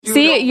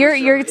See,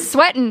 you're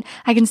sweating.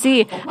 I can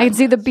see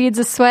the beads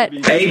of sweat.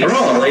 A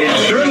brawl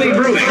is surely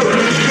brewing.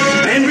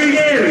 And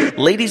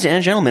begin. Ladies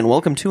and gentlemen,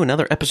 welcome to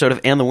another episode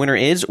of And the Winner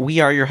Is. We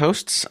are your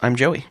hosts. I'm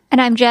Joey. And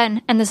I'm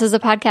Jen, and this is a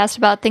podcast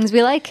about things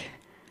we like.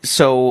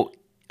 So,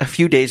 a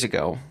few days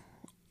ago,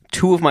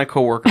 two of my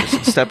coworkers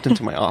stepped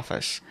into my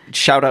office.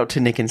 Shout out to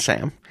Nick and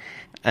Sam.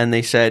 And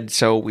they said,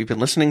 so we've been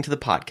listening to the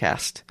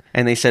podcast,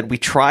 and they said, we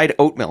tried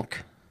oat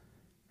milk.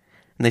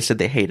 And they said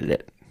they hated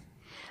it.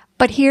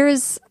 But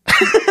here's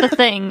the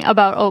thing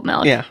about oat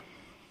milk. Yeah.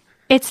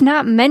 It's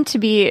not meant to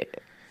be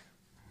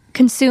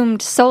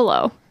consumed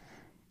solo.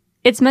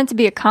 It's meant to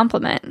be a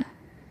compliment.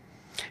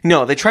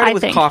 No, they tried it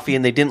with think. coffee,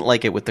 and they didn't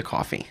like it with the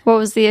coffee. What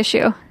was the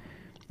issue?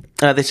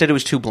 They said it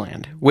was too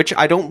bland, which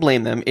I don't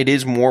blame them. It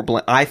is more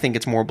bland. I think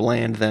it's more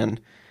bland than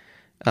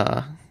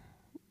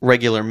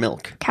regular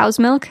milk. Cow's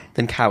milk?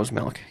 Than cow's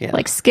milk, yeah.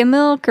 Like skim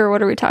milk, or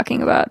what are we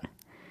talking about?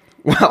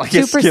 Well, I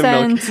guess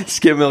 2%,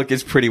 skim milk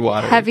is pretty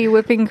watery. Heavy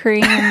whipping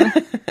cream.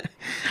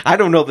 I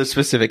don't know the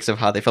specifics of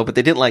how they felt, but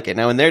they didn't like it.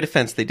 Now, in their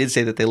defense, they did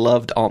say that they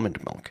loved almond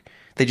milk.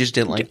 They just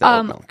didn't like the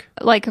oat milk.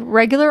 Like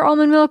regular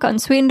almond milk,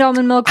 unsweetened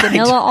almond milk,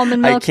 vanilla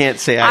almond milk. I can't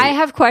say. I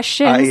have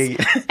questions,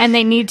 and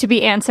they need to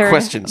be answered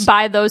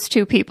by those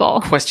two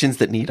people. Questions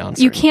that need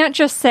answering. You can't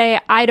just say,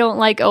 I don't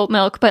like oat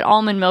milk, but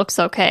almond milk's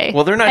okay.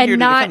 Well, they're not here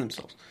to defend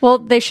themselves. Well,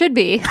 they should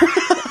be.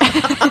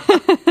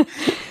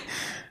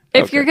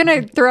 If you're going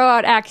to throw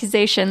out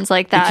accusations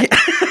like that,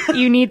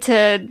 you need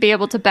to be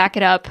able to back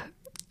it up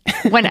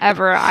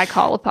whenever I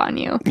call upon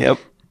you. Yep.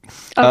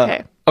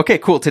 Okay. Okay,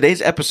 cool.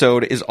 Today's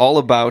episode is all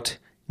about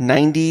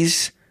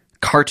 90s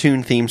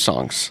cartoon theme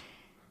songs.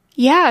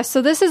 Yeah,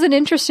 so this is an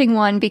interesting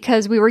one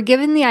because we were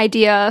given the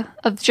idea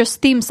of just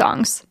theme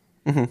songs.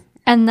 Mm-hmm.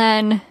 And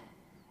then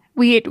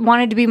we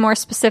wanted to be more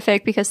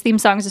specific because theme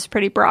songs is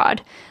pretty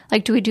broad.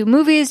 Like, do we do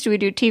movies? Do we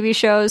do TV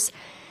shows?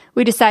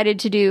 We decided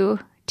to do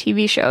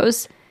TV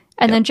shows.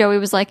 And then Joey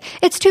was like,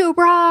 it's too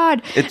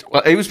broad. It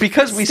was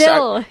because we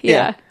started.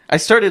 Yeah. I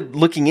started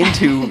looking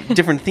into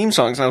different theme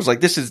songs, and I was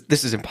like, this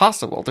is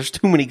impossible. There's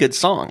too many good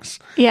songs.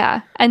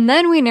 Yeah. And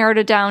then we narrowed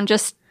it down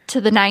just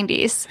to the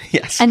 90s.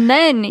 Yes. And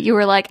then you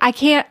were like, I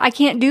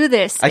can't do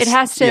this. It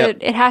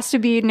has to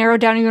be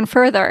narrowed down even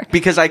further.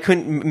 Because I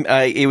couldn't,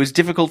 it was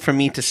difficult for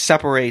me to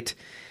separate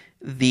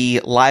the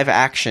live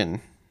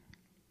action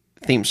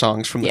theme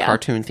songs from the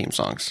cartoon theme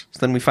songs. So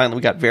then we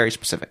got very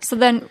specific.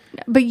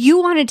 But you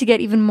wanted to get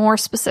even more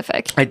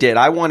specific. I did.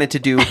 I wanted to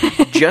do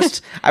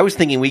I was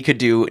thinking we could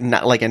do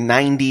like a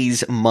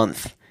 90s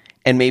month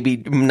and maybe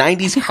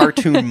 90s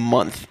cartoon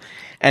month.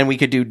 And we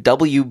could do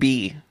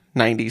WB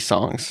 90s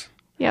songs.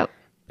 Yep.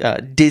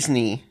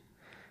 Disney,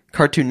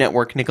 Cartoon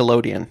Network,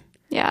 Nickelodeon.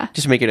 Yeah.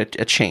 Just make it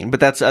a chain. But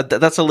that's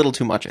a little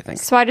too much, I think.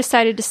 So I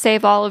decided to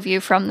save all of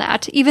you from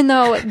that. Even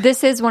though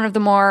this is one of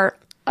the more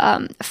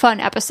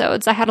fun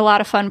episodes. I had a lot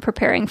of fun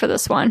preparing for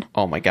this one.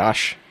 Oh my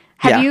gosh.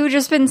 Have you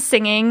just been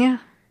singing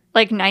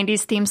like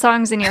 90s theme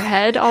songs in your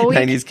head all week?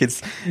 90s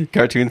kids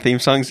cartoon theme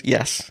songs?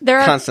 Yes.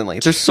 Constantly.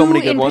 There's so many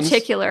good ones. In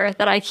particular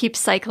that I keep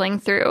cycling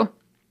through.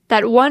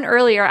 That one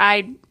earlier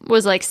I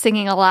was like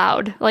singing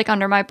aloud, like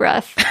under my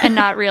breath and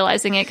not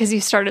realizing it because you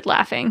started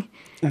laughing.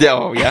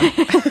 Oh, yeah.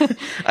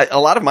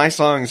 A lot of my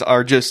songs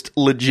are just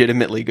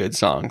legitimately good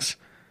songs.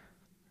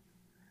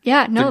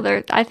 Yeah,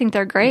 no, I think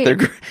they're great.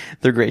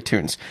 They're great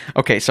tunes.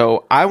 Okay,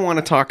 so I want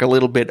to talk a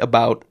little bit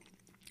about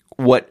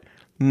what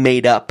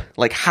made up,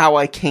 like how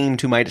I came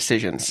to my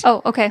decisions.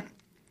 Oh, okay.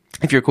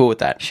 If you're cool with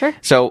that. Sure.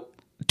 So,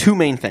 two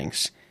main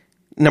things.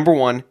 Number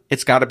one,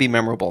 it's got to be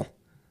memorable.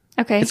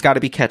 Okay. It's got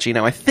to be catchy.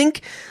 Now, I think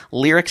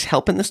lyrics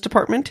help in this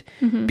department,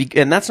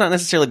 and that's not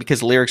necessarily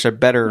because lyrics are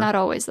better. Not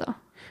always, though.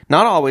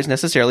 Not always,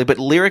 necessarily, but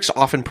lyrics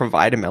often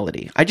provide a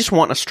melody. I just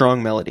want a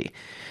strong melody.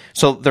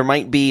 So, there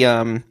might be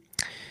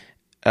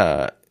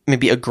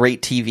maybe a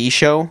great TV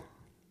show,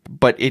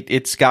 but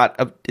it's got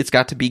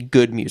to be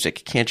good music.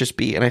 It can't just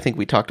be, and I think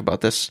we talked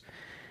about this.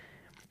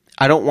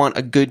 I don't want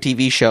a good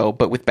TV show,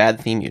 but with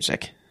bad theme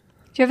music.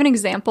 Do you have an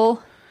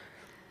example?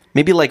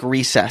 Maybe like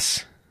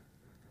Recess.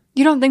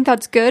 You don't think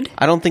that's good?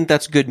 I don't think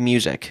that's good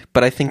music,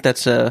 but I think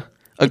that's a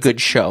good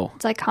show.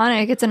 It's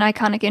iconic. It's an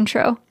iconic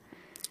intro.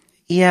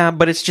 Yeah,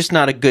 but it's just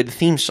not a good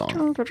theme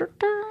song.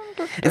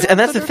 And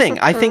that's the thing.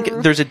 I think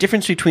there's a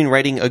difference between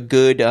writing a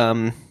good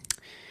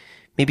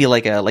maybe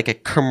like a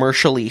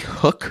commercially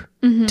hook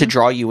to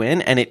draw you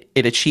in, and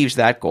it achieves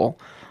that goal.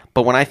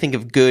 But when I think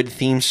of good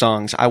theme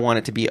songs, I want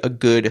it to be a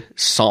good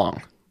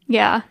song.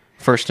 Yeah.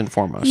 First and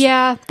foremost.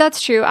 Yeah,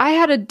 that's true. I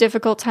had a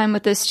difficult time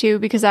with this too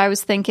because I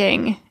was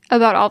thinking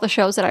about all the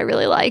shows that I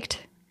really liked.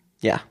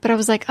 Yeah. But I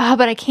was like,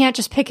 but I can't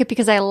just pick it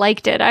because I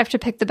liked it. I have to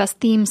pick the best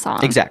theme song.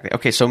 Exactly.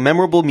 Okay, so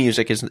memorable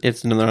music is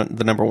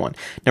the number one.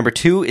 Number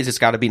two is it's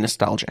got to be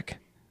nostalgic.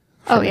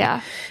 Oh,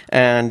 yeah.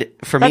 And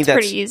for me, that's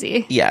pretty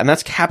easy. Yeah, and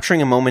that's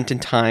capturing a moment in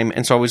time.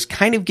 And so I was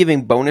kind of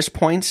giving bonus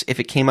points if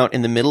it came out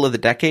in the middle of the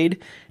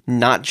decade,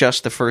 not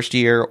just the first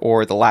year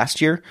or the last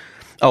year.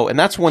 Oh, and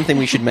that's one thing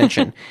we should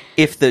mention.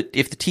 If the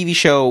TV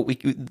show,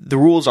 the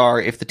rules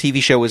are if the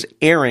TV show is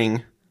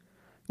airing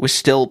was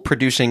still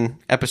producing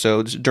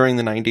episodes during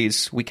the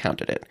 90s, we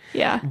counted it.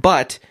 Yeah.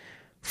 But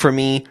for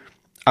me,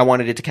 I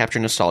wanted it to capture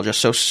nostalgia.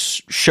 So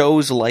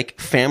shows like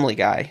Family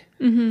Guy,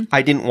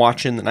 I didn't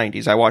watch in the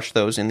 90s. I watched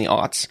those in the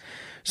aughts.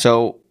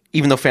 So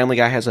even though Family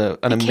Guy has an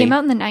amazing... Came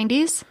out in the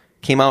 90s?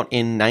 Came out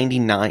in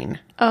 99.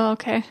 Oh,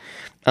 okay.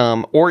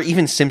 Or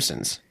even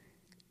Simpsons.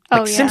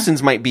 Like, Oh, yeah.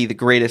 Simpsons might be the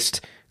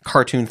greatest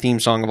cartoon theme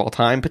song of all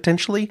time,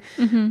 potentially,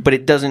 but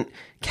it doesn't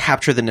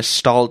capture the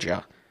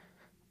nostalgia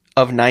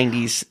of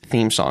 90s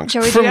theme songs.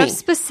 Joey, do you have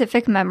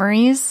specific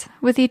memories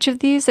with each of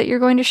these that you're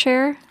going to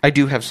share? I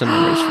do have some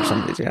memories for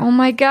some of these, yeah. Oh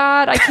my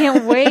God, I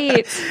can't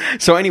wait.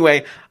 So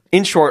anyway,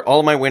 in short, all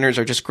of my winners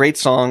are just great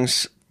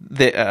songs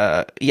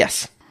that,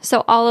 yes.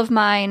 So all of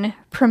mine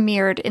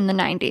premiered in the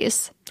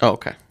 90s, Oh,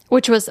 okay.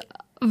 which was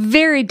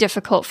very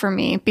difficult for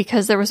me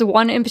because there was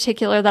one in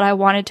particular that I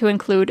wanted to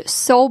include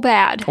so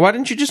bad. Why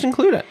didn't you just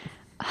include it?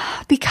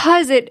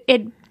 Because it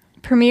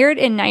premiered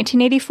in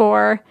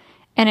 1984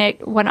 and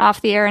it went off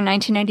the air in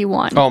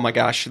 1991. Oh my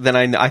gosh, then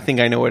I think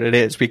I know what it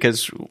is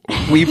because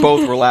we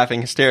both were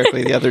laughing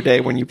hysterically the other day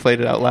when you played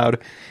it out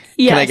loud.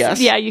 Yes. Can I guess?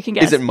 Yeah, you can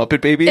guess. Is it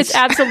Muppet Babies? It's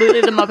absolutely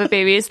the Muppet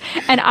Babies.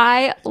 And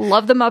I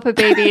love the Muppet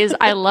Babies.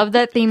 I love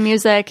that theme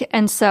music.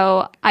 And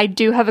so I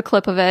do have a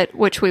clip of it,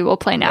 which we will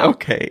play now.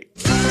 Okay.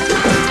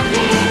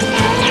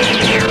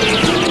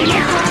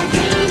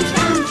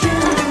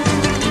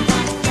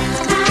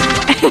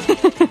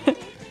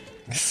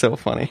 So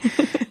funny.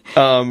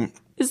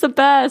 It's the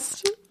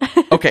best.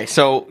 Okay,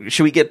 so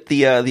should we get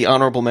the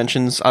honorable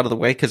mentions out of the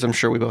way? Because I'm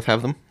sure we both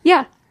have them.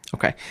 Yeah.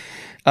 Okay.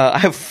 I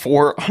have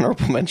 4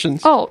 honorable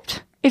mentions. Oh,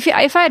 if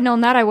I had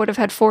known that, I would have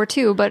had 4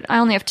 too, but I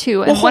only have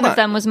 2, and Well, one hold of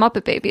them was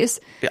Muppet Babies.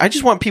 I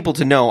just want people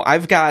to know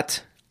I've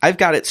got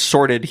it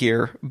sorted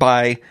here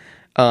by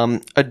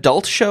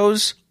adult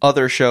shows,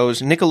 other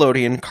shows,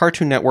 Nickelodeon,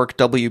 Cartoon Network,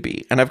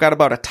 WB, and I've got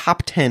about a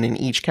top 10 in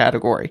each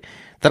category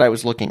that I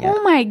was looking at.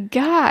 Oh my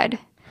God.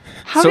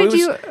 How So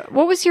did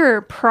what was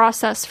your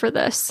process for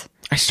this?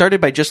 I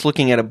started by just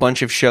looking at a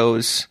bunch of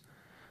shows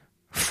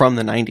from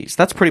the 90s.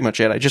 That's pretty much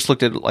it. I just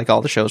looked at like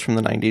all the shows from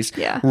the 90s.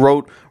 Yeah.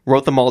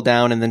 Wrote them all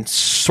down and then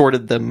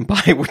sorted them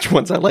by which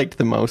ones I liked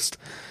the most.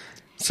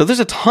 So there's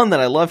a ton that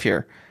I love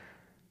here.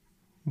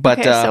 But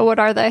Okay, so what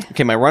are they?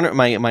 Okay,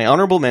 my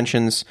honorable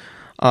mentions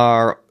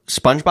are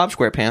SpongeBob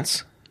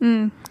SquarePants.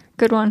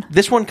 Good one.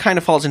 This one kind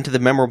of falls into the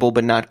memorable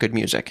but not good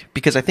music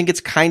because I think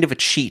it's kind of a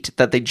cheat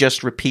that they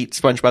just repeat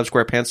SpongeBob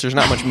SquarePants. There's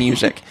not much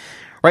music.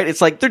 Right?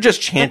 It's like they're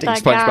just chanting that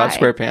SpongeBob guy.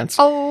 SquarePants.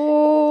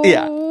 Oh.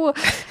 Yeah.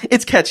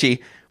 It's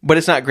catchy, but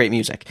it's not great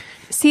music.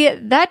 See,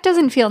 that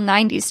doesn't feel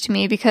 90s to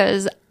me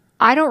because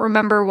I don't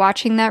remember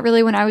watching that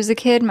really when I was a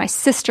kid. My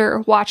sister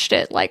watched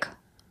it like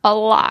a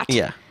lot.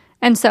 Yeah.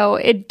 And so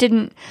it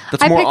didn't.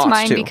 That's I more picked aughts,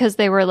 mine too. because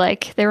they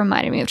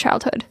reminded me of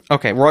childhood.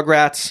 Okay,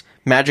 Rugrats,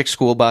 Magic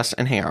School Bus,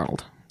 and Hey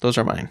Arnold. Those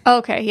are mine.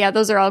 Okay, yeah,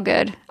 those are all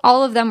good.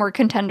 All of them were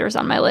contenders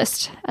on my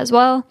list as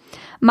well.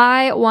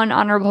 My one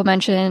honorable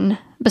mention,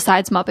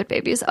 besides Muppet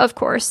Babies, of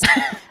course.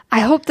 I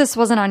hope this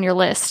wasn't on your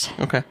list.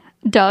 Okay.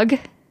 Doug.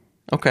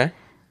 Okay.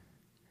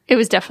 It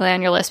was definitely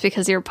on your list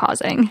because you're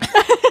pausing.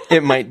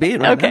 It might be.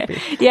 It might not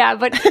be. Yeah,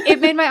 but it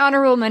made my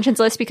honorable mentions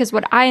list because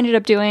what I ended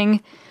up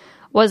doing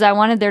was I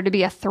wanted there to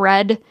be a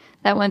thread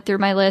that went through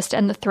my list,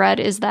 and the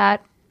thread is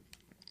that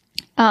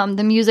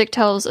the music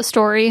tells a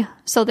story,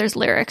 so there's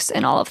lyrics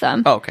in all of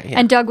them. Oh, okay, yeah.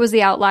 And Doug was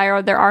the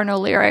outlier. There are no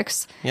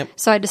lyrics. Yep.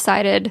 So I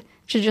decided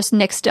to just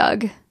nix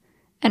Doug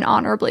and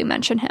honorably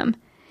mention him.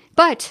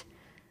 But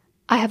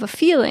I have a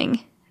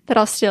feeling that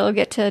I'll still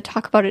get to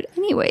talk about it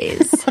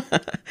anyways,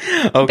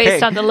 Okay.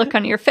 based on the look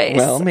on your face.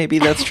 Well, maybe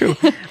that's true.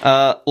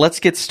 Let's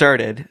get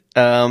started.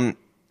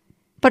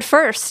 But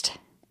first,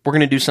 We're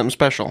going to do something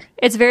special.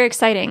 it's very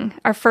exciting.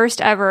 Our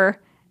first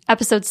ever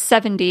episode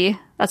 70,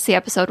 that's the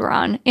episode we're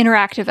on,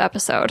 interactive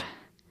episode.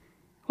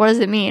 What does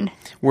it mean?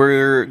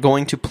 We're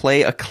going to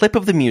play a clip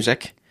of the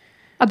music,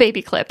 A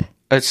baby clip.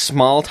 a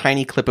small,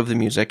 tiny clip of the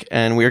music,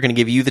 and we're going to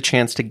give you the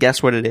chance to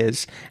guess what it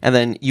is, and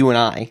then you and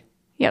I,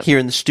 Yep. here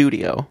in the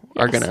studio,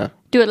 are Yes. going to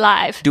Do it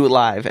live. do it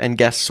live and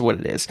guess what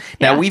it is.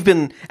 Now,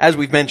 Yeah. as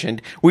we've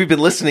mentioned, we've been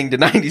listening to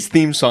 90s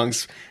theme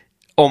songs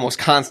almost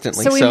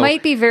constantly. So we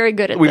might be very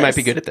good at we this. might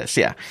be good at this,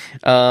 yeah.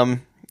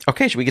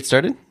 Okay, should we get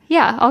started?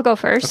 Yeah, I'll go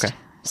first. Okay.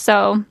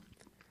 So,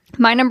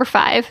 my number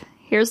 5,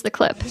 here's the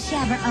clip. She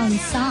have her own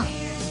song.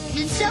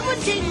 Did someone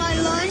take my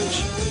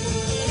lunch?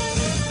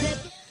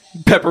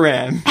 Pepper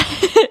Ann.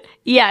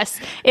 Yes,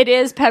 it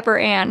is Pepper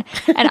Ann.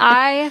 And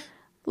I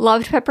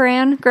loved Pepper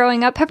Ann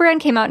growing up. Pepper Ann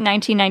came out in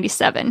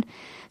 1997.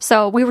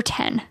 So we were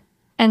 10.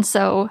 And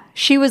so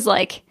she was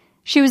in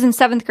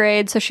 7th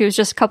grade, so she was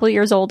just a couple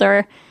years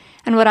older.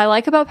 And what I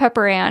like about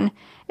Pepper Ann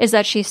is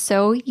that she's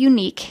so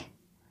unique.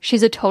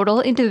 She's a total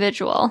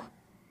individual.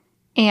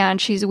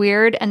 And she's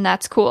weird, and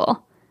that's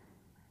cool.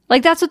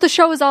 Like, that's what the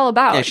show is all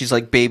about. Yeah, she's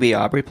like baby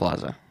Aubrey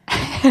Plaza.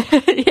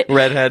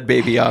 Redhead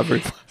baby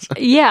Aubrey Plaza.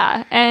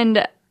 Yeah,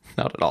 and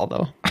Not at all,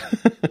 though.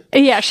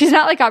 yeah, she's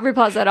not like Aubrey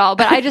Plaza at all,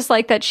 but I just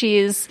like that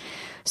she's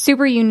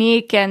super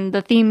unique, and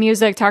the theme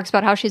music talks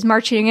about how she's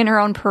marching in her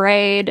own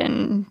parade,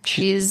 and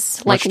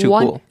she's like too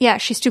cool. Yeah,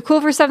 she's too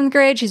cool for 7th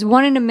grade. She's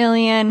 1 in a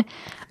million.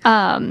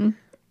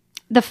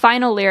 The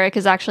final lyric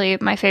is actually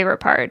my favorite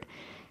part.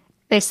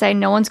 They say,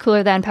 "No one's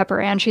cooler than Pepper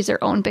Ann. She's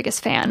her own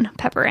biggest fan,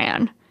 Pepper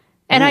Ann."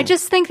 And I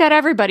just think that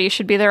everybody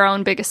should be their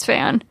own biggest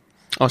fan.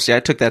 Oh, see, I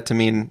took that to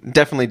mean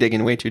definitely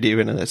digging way too deep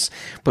into this.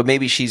 But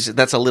maybe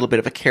that's a little bit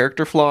of a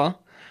character flaw.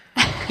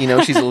 You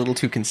know, she's a little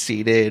too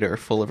conceited or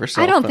full of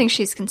herself. I don't think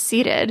she's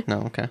conceited.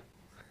 No, okay.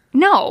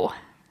 No.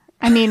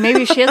 I mean,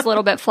 maybe she is a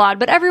little bit flawed,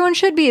 but everyone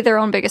should be their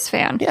own biggest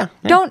fan. Yeah.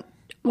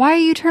 Why are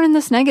you turning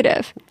this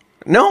negative?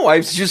 No,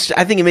 I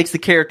think it makes the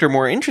character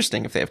more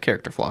interesting if they have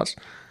character flaws.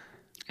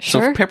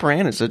 Sure. So Pepper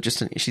Ann is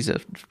she's a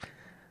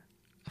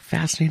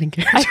fascinating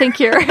character. I think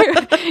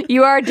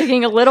you are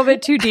digging a little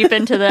bit too deep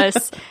into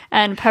this,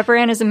 and Pepper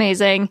Ann is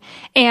amazing.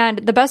 And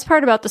the best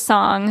part about the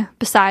song,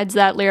 besides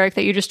that lyric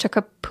that you just took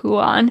a poo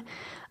on,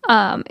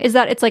 is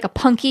that it's like a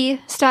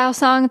punky style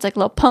song. It's like a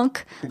little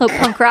punk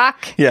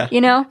rock. Yeah.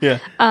 You know? Yeah.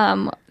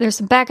 There's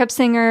some backup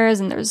singers,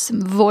 and there's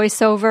some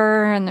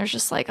voiceover, and there's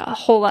just like a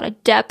whole lot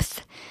of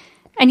depth.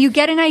 And you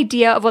get an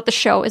idea of what the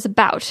show is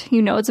about.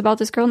 You know it's about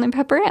this girl named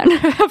Pepper Ann,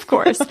 of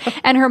course.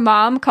 And her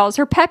mom calls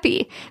her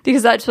Peppy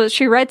because that's what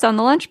she writes on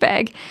the lunch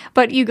bag.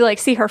 But you like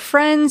see her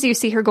friends, you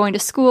see her going to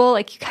school.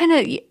 Like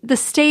the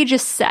stage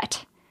is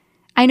set.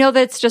 I know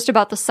that it's just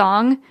about the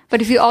song,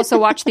 but if you also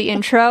watch the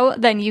intro,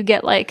 then you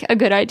get like a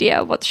good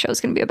idea of what the show's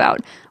going to be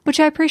about,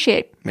 which I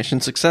appreciate. Mission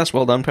success.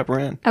 Well done, Pepper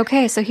Ann.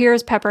 Okay, so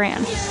here's Pepper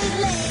Ann.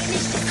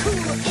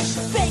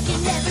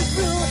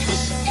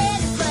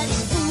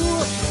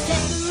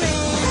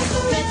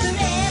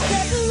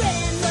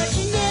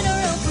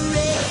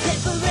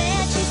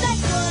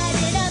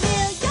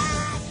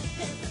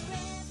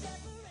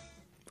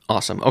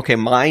 Awesome. Okay,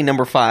 my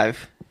number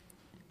 5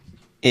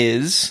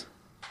 is...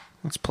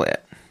 Let's play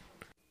it.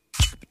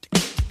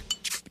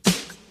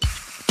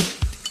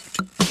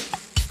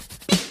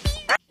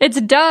 It's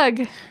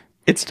Doug.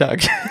 It's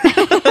Doug.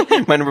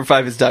 My number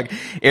 5 is Doug.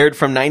 Aired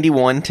from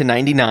 91 to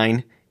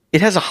 99.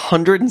 It has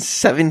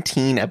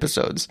 117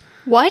 episodes.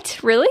 What?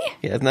 Really?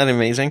 Yeah, isn't that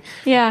amazing?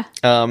 Yeah.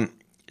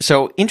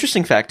 So,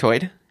 interesting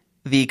factoid.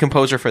 The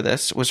composer for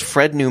this was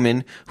Fred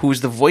Newman, who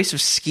was the voice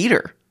of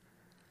Skeeter.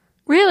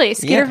 Really?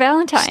 Skeeter Yeah.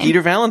 Valentine.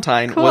 Skeeter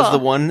Valentine Cool. was the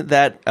one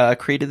that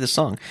created this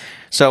song.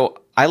 So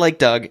I like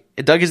Doug.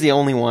 Doug is the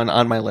only one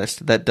on my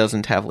list that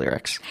doesn't have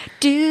lyrics.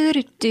 But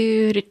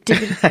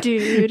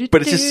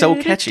it's just so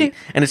catchy.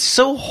 And it's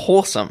so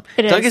wholesome.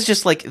 Doug is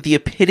just like the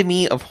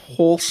epitome of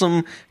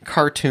wholesome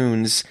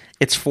cartoons.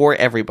 It's for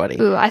everybody.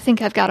 Ooh, I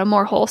think I've got a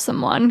more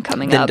wholesome one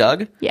coming up. Than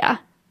Doug? Yeah.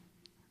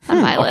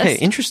 On my list. Okay,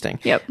 interesting.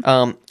 Yep.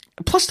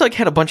 Plus, Doug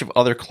had a bunch of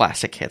other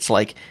classic hits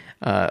like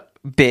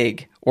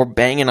Big or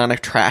Banging on a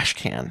Trash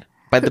Can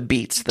by the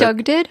Beats.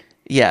 Doug did?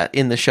 Yeah,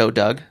 in the show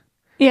Doug.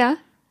 Yeah.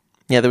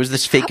 Yeah, there was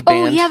this fake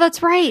band. Oh, yeah,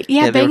 that's right.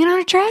 Yeah, Banging on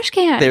a Trash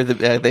Can. They would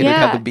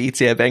have the Beats,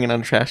 Banging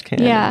on a Trash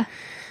Can. Yeah.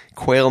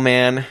 Quail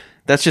Man.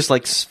 That's just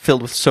like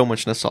filled with so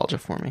much nostalgia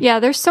for me. Yeah,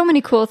 there's so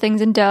many cool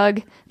things in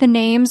Doug. The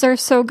names are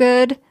so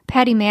good.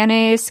 Patty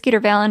Mayonnaise, Skeeter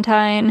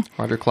Valentine.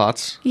 Roger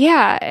Klotz.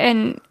 Yeah,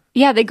 and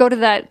yeah, they go to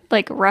that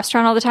like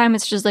restaurant all the time.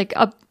 It's just like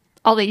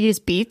all they eat is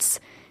beets,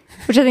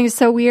 which I think is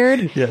so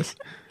weird. Yes.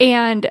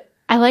 And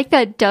I like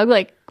that Doug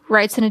like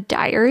writes in a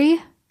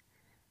diary.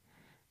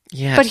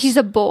 Yes. But he's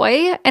a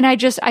boy, and I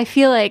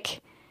feel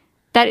like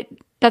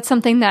that's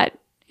something that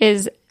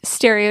is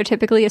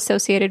stereotypically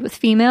associated with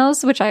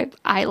females, which I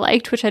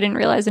liked, which I didn't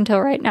realize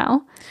until right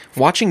now.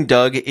 Watching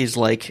Doug is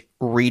like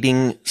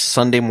reading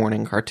Sunday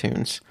morning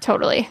cartoons.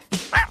 Totally.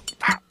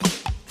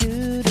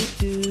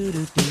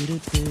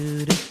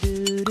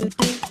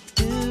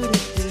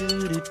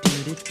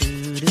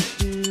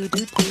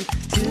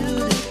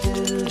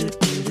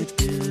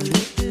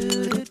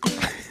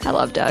 I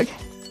love Doug.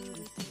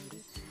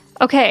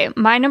 Okay,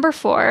 my number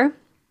 4.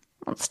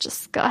 Let's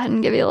just go ahead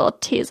and give you a little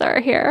teaser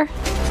here.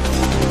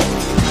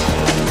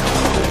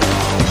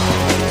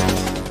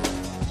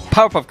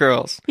 Powerpuff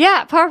Girls.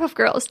 Yeah, Powerpuff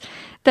Girls.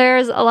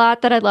 There's a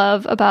lot that I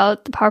love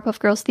about the Powerpuff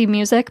Girls theme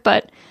music,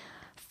 but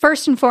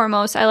first and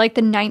foremost, I like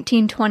the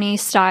 1920s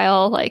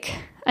style, like,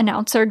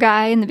 announcer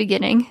guy in the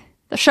beginning.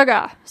 The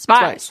sugar,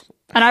 spice,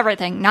 and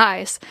everything.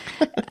 Nice.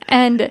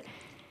 And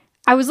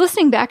I was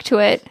listening back to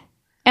it,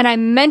 and I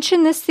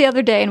mentioned this the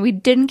other day, and we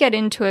didn't get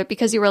into it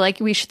because you were like,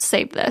 we should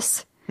save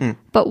this.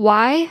 But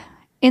why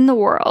in the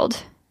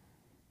world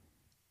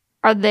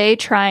are they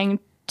trying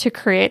to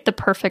create the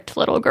perfect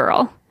little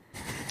girl?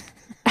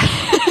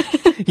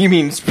 You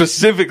mean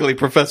specifically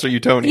Professor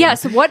Utonium?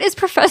 Yes, what is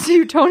Professor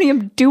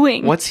Utonium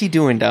doing? What's he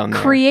doing down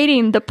there?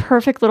 Creating the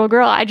perfect little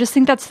girl. I just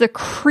think that's the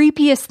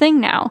creepiest thing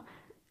now.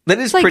 That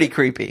is like pretty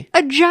creepy.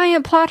 A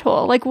giant plot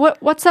hole. Like,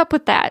 what's up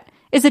with that?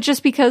 Is it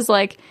just because,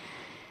 like,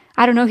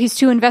 I don't know, he's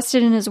too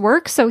invested in his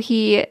work, so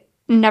he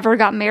never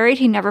got married,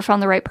 he never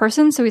found the right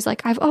person, so he's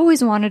like, I've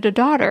always wanted a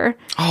daughter.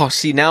 Oh,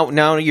 see,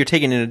 now you're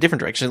taking it in a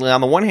different direction.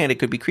 On the one hand, it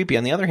could be creepy.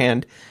 On the other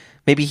hand,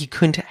 maybe he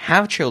couldn't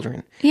have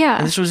children. Yeah.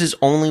 And this was his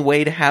only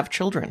way to have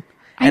children.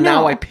 And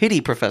know. now I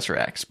pity Professor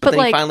X. But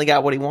then he finally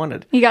got what he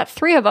wanted. He got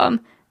 3 of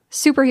them,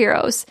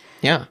 superheroes.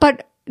 Yeah.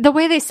 But the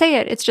way they say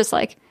it, it's just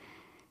like,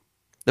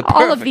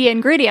 all of the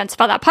ingredients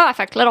for the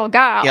perfect little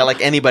girl. Yeah,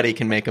 like anybody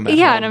can make them at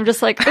Yeah, home. and I'm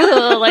just like,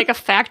 ugh, like a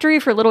factory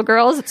for little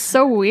girls. It's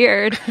so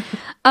weird.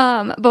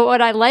 But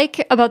what I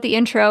like about the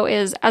intro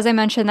is, as I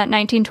mentioned, that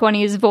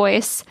 1920s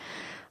voice.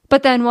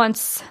 But then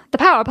once the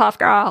Powerpuff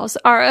Girls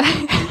are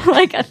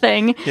like a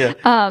thing,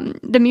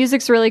 the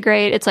music's really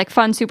great. It's like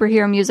fun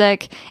superhero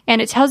music,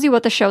 and it tells you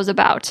what the show's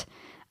about.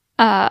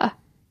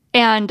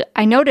 And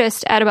I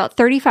noticed at about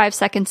 35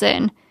 seconds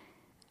in,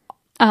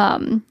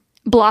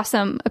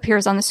 Blossom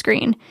appears on the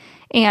screen,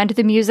 and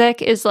the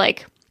music is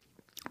like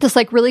this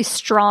like really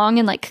strong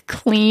and like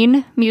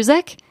clean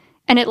music,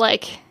 and it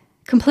like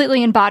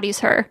completely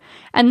embodies her.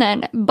 And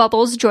then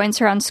Bubbles joins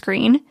her on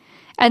screen,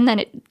 and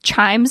then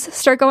chimes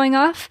start going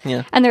off,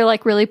 and they're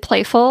like really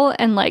playful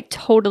and like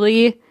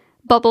totally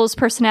Bubbles'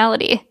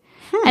 personality.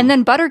 And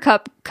then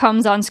Buttercup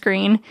comes on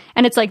screen,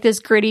 and it's like this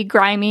gritty,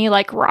 grimy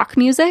like rock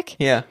music.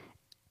 Yeah.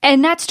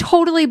 And that's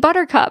totally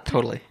Buttercup.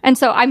 Totally. And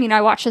so, I mean,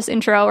 I watched this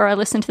intro, or I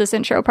listened to this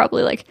intro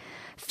probably like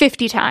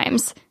 50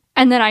 times.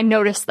 And then I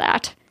noticed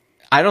that.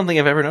 I don't think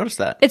I've ever noticed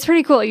that. It's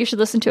pretty cool. You should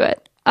listen to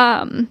it.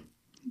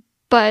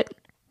 But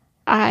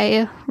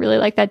I really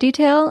like that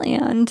detail,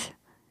 and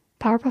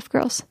Powerpuff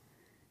Girls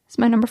is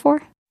my number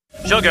 4.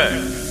 Sugar,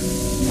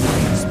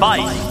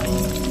 spice,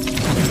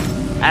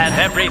 and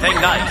everything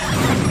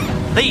nice.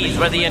 These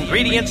were the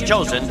ingredients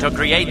chosen to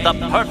create the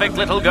perfect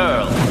little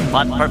girl.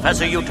 But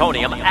Professor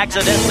Utonium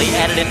accidentally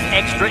added an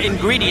extra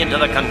ingredient to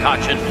the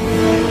concoction,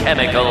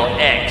 Chemical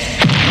X.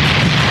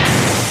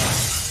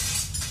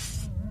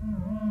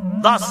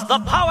 Thus, the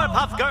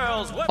Powerpuff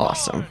Girls were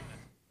awesome.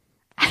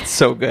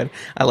 So good.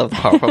 I love the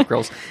Powerpuff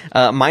Girls.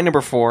 My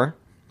number 4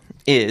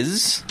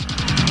 is...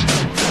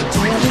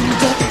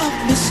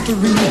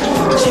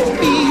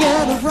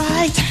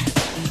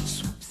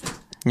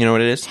 You know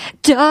what it is?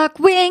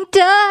 Darkwing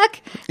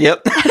Duck!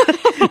 Yep.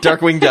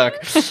 Darkwing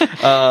Duck.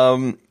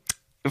 From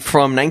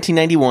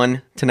 1991 to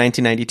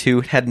 1992,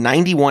 it had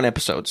 91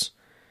 episodes.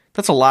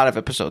 That's a lot of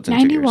episodes in 2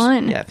 years.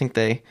 91. Yeah, I think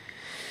they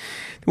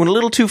went a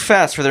little too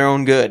fast for their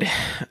own good.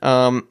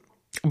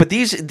 But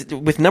these,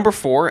 with number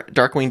 4,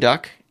 Darkwing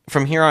Duck,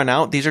 from here on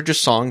out, these are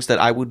just songs that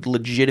I would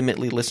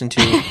legitimately listen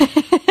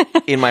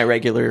to in my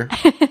regular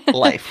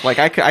life. Like,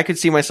 I could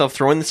see myself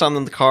throwing this on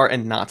in the car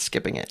and not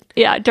skipping it.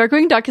 Yeah,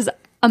 Darkwing Duck is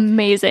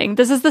amazing.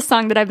 This is the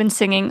song that I've been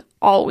singing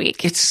all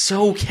week. It's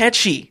so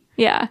catchy.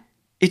 Yeah.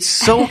 It's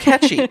so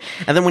catchy.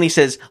 And then when he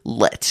says,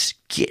 "Let's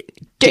get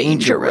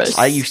dangerous,"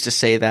 I used to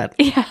say that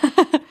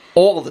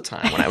all the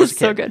time when I was a kid.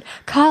 So good.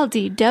 Call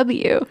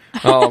DW.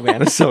 Oh,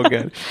 man, it's so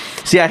good.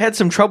 See, I had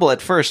some trouble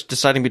at first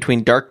deciding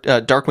between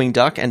Darkwing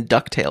Duck and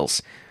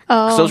DuckTales.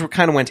 Because those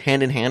kind of went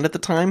hand in hand at the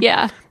time.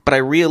 Yeah. But I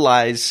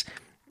realized,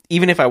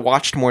 even if I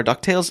watched more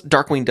DuckTales,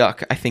 Darkwing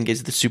Duck, I think,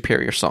 is the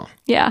superior song.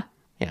 Yeah.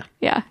 Yeah.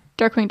 Yeah.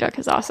 Darkwing Duck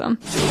is awesome.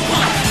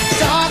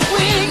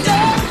 Darkwing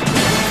Duck,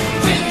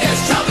 when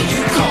there's trouble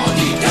you call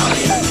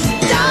DW.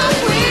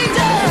 Darkwing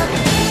Duck.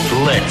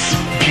 Let's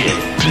get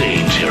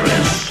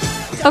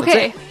dangerous.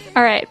 Okay.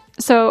 All right.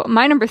 So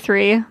my number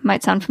 3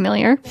 might sound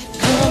familiar.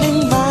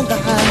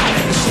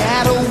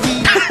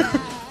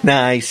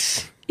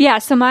 Nice. Yeah,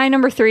 so my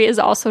number 3 is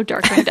also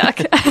Darkwing Duck.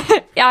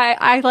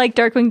 I like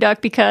Darkwing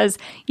Duck because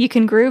you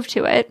can groove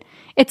to it.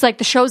 It's like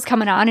the show's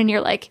coming on and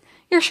you're like,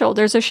 your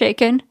shoulders are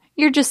shaking.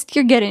 You're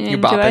getting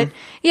into bopping. it.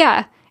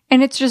 Yeah.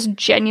 And it's just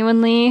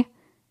genuinely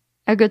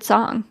a good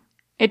song.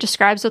 It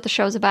describes what the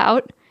show's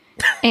about.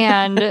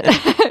 And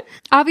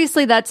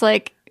obviously that's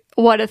like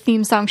what a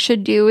theme song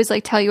should do, is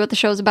like tell you what the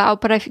show's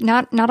about. But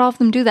not all of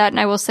them do that. And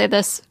I will say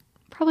this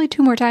probably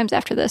 2 more times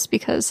after this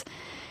because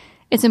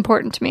it's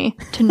important to me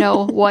to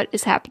know what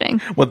is happening.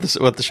 What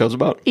the show's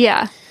about.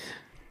 Yeah.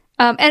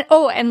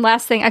 And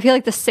last thing, I feel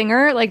like the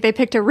singer, like they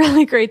picked a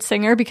really great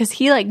singer because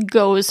he like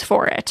goes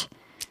for it.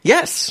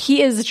 Yes.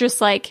 He is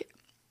just like,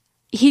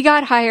 he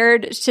got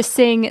hired to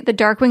sing the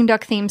Darkwing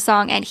Duck theme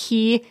song and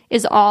he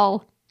is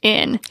all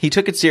in. He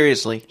took it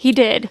seriously. He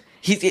did.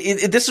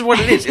 This is what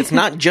it is. It's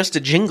not just a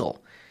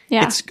jingle.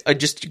 Yeah. It's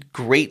just a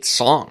great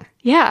song.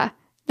 Yeah.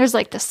 There's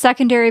like the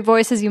secondary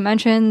voices you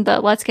mentioned, the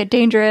Let's Get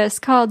Dangerous,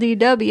 Call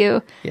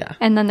DW. Yeah.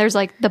 And then there's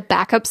like the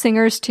backup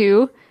singers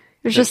too.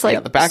 There's just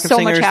like the backup so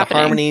singers, much happening.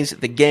 the harmonies,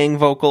 the gang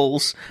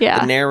vocals, Yeah.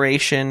 the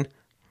narration.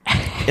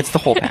 It's the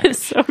whole package.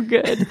 It's so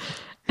good.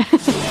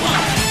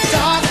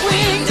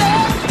 Darkwing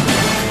Duck,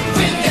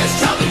 when there's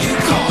trouble you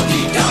call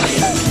DW.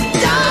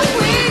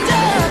 Darkwing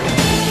Duck.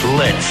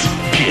 Let's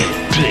get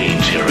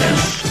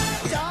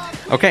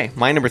dangerous. Okay,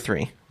 my number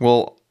 3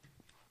 will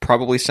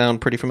probably sound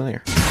pretty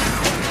familiar.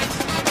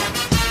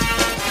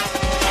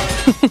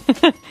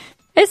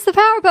 It's the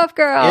Powerpuff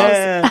Girls.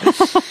 Yeah.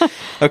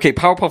 Okay,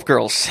 Powerpuff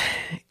Girls.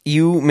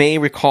 You may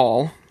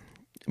recall,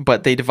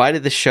 but they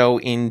divided the show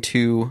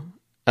into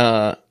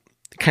kind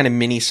of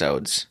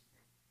mini-sodes.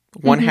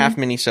 One half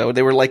mini-sode.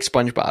 They were like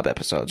SpongeBob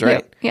episodes,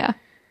 right? Yeah.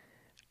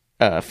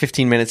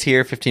 15 minutes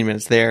here, 15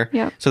 minutes there.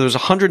 Yep. So there was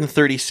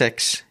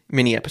 136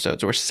 mini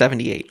episodes or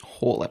 78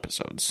 whole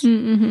episodes.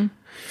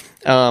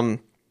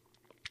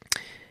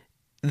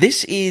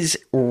 This is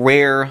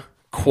rare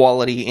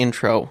quality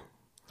intro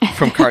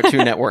from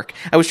Cartoon Network.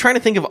 I was trying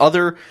to think of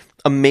other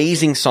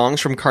amazing songs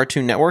from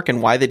Cartoon Network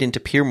and why they didn't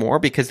appear more,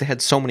 because they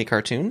had so many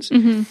cartoons.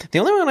 The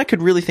only one I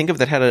could really think of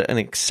that had an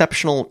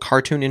exceptional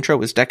cartoon intro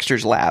was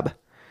Dexter's Lab.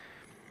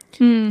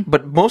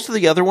 But most of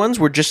the other ones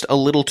were just a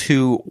little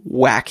too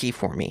wacky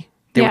for me.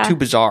 They were too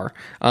bizarre.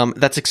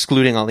 That's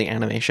excluding all the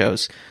anime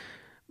shows.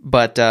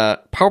 But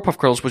Powerpuff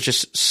Girls was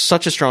just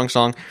such a strong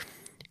song.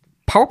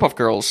 Powerpuff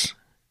Girls,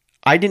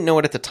 I didn't know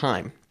it at the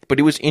time, but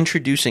it was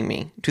introducing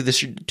me to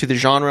the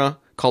genre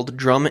called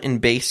drum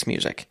and bass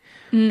music.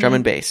 Drum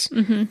and bass.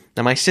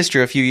 Now, my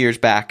sister, a few years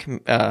back,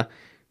 I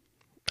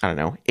don't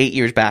know, 8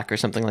 years back or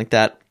something like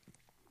that,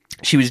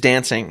 she was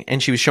dancing,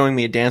 and she was showing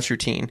me a dance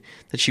routine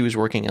that she was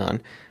working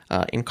on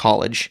in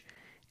college.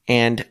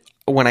 And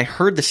when I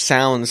heard the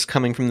sounds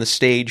coming from the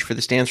stage for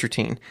this dance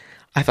routine,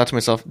 I thought to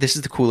myself, this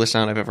is the coolest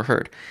sound I've ever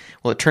heard.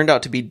 Well, it turned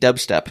out to be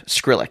dubstep,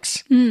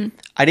 Skrillex.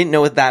 I didn't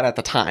know that at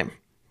the time,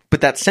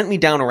 but that sent me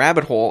down a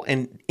rabbit hole,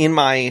 and in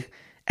my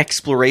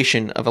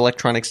exploration of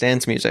electronics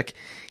dance music,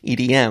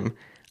 EDM,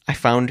 I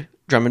found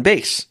drum and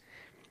bass.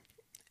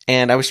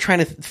 And I was trying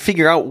to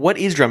figure out what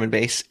is drum and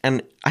bass,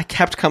 and I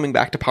kept coming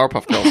back to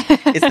Powerpuff Girls.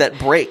 It's that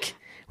break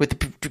with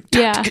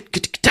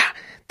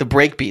the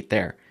break beat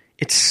there.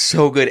 It's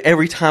so good.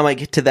 Every time I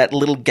get to that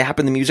little gap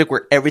in the music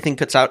where everything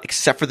cuts out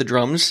except for the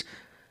drums,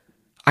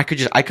 I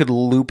could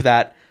loop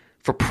that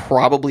for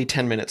probably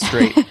 10 minutes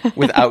straight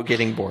without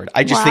getting bored.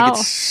 I just think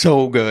it's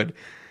so good.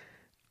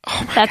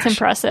 Oh my That's gosh.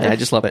 impressive. Yeah, I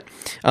just love it.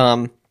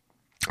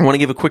 I want to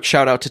give a quick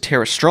shout out to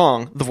Tara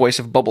Strong, the voice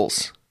of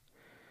Bubbles.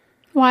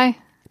 Why?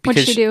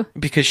 What'd she do?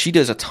 Because she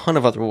does a ton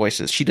of other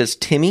voices. She does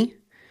Timmy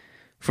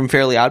from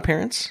Fairly Odd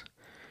Parents.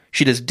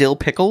 She does Dill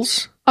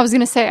Pickles. I was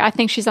going to say, I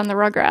think she's on the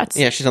Rugrats.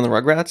 Yeah, she's on the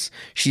Rugrats.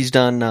 She's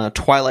done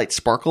Twilight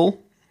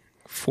Sparkle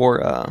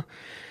for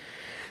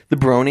the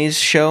Bronies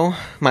show,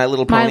 My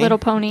Little Pony. My Little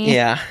Pony.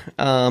 Yeah.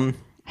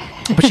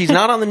 But she's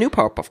not on the new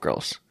Powerpuff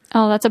Girls.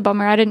 Oh, that's a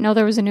bummer. I didn't know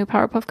there was a new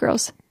Powerpuff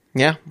Girls.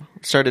 Yeah,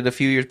 started a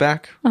few years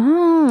back.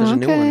 Oh, There's a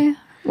new one.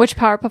 Which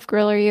Powerpuff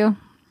Girl are you?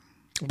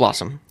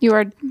 Blossom. You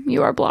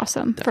are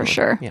Blossom, for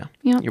sure. Yeah.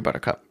 Yep. You're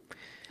Buttercup.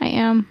 I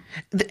am.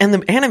 And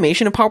the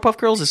animation of Powerpuff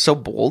Girls is so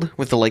bold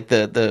with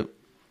the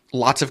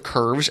lots of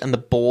curves and the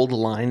bold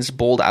lines,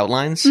 bold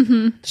outlines.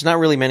 There's not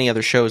really many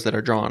other shows that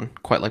are drawn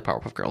quite like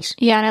Powerpuff Girls.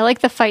 Yeah, and I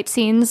like the fight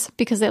scenes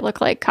because they look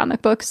like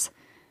comic books.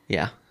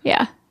 Yeah.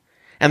 Yeah.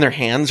 And their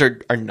hands are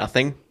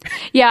nothing.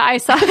 Yeah, I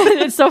saw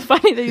it's so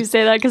funny that you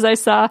say that because I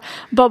saw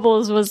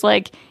Bubbles was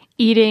like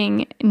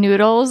eating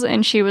noodles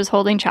and she was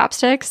holding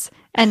chopsticks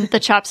and the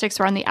chopsticks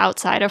were on the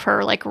outside of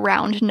her like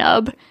round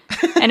nub.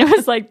 And it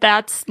was like,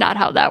 that's not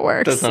how that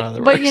works. That's not how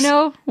that But works. you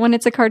know, when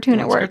it's a cartoon,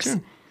 it works.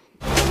 Cartoon.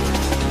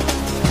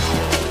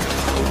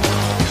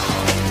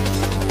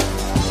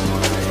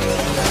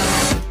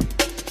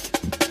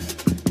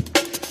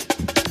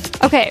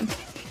 Okay,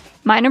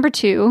 my number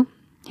 2.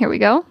 Here we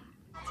go.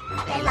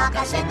 They lock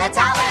us in the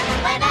tower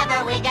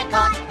whenever we get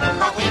caught.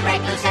 But we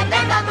break loose and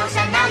then got loose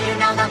and now you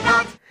know the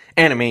plot.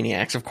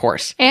 Animaniacs, of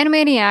course.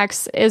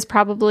 Animaniacs is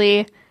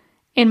probably,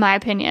 in my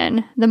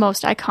opinion, the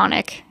most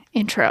iconic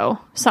intro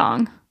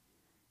song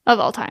of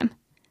all time.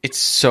 It's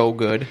so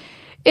good.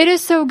 It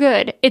is so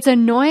good. It's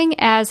annoying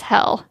as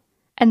hell,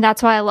 and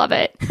that's why I love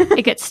it.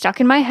 It gets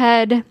stuck in my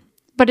head,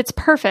 but it's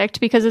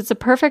perfect because it's a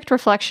perfect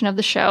reflection of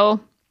the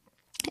show.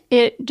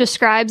 It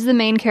describes the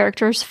main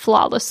characters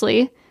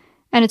flawlessly,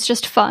 and it's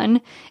just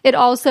fun. It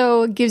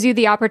also gives you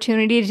the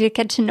opportunity to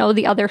get to know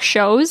the other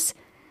shows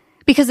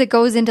because it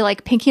goes into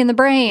like Pinky and the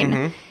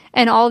Brain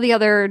and all the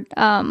other,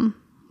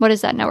 what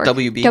is that network?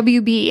 WB.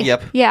 WB.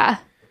 Yep. Yeah.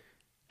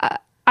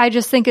 I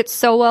just think it's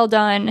so well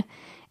done,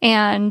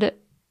 and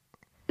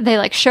they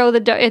like show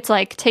it's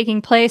like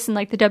taking place in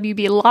like the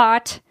WB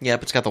lot.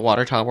 Yep, it's got the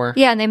water tower.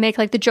 Yeah, and they make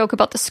like the joke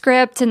about the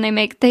script, and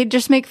they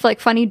just make like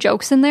funny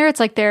jokes in there. It's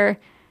like they're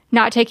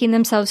not taking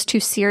themselves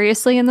too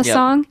seriously in the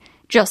song,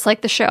 just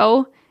like the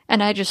show.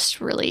 And I just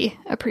really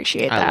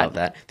appreciate that. I love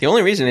that. The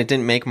only reason it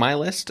didn't make my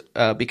list,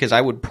 because I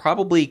would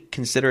probably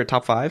consider it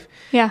top 5.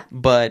 Yeah.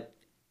 But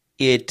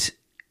it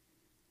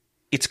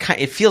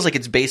feels like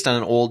it's based on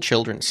an old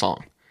children's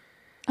song.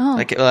 Oh.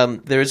 Like,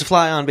 there's a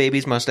fly on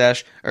baby's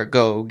mustache, or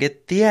go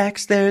get the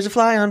axe, there's a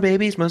fly on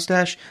baby's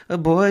mustache, a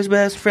boy's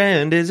best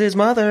friend is his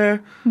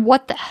mother.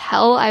 What the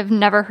hell? I've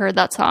never heard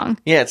that song.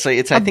 Yeah, I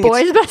think A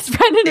boy's best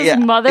friend and his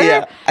mother?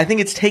 Yeah, I think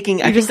it's taking,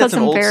 You I think just said that's an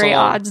some old very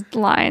song odd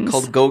lines.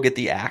 called Go Get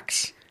the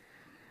Axe.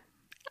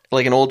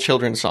 Like an old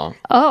children's song.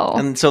 Oh.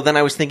 And so then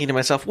I was thinking to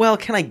myself, well,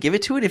 can I give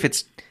it to it if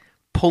it's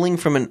pulling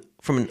from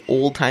an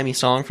old-timey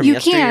song from You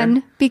yesteryear?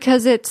 can,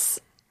 because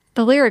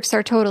the lyrics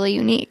are totally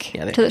unique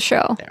Yeah, to the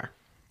show. There.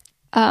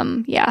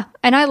 Yeah.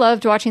 And I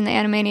loved watching the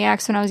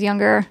Animaniacs when I was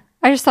younger.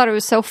 I just thought it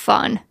was so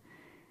fun.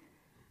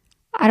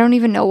 I don't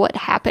even know what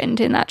happened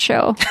in that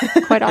show,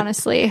 quite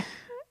honestly.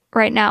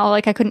 Right now,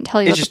 like I couldn't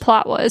tell you what the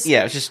plot was.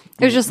 Yeah, It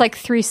was just like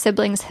 3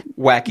 siblings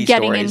wacky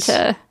getting stories.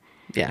 into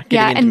getting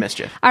into and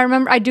mischief.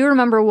 I do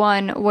remember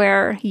one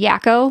where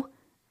Yakko,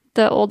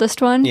 the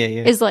oldest one, Yeah.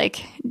 is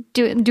like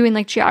doing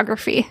like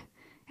geography,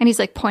 and he's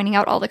like pointing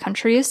out all the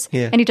countries,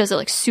 and he does it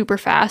like super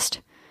fast.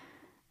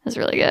 It was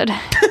really good.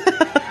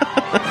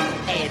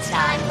 It's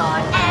time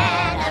for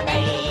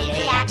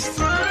Animaniacs,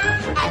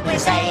 and we're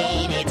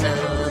zany to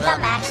the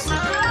max.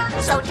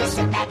 So just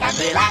sit back and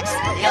relax.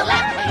 You'll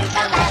laugh when you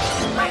can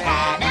laugh. We're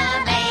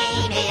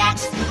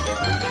Animaniacs.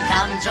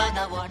 Come join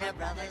the Warner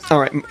Brothers. All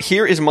right,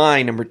 here is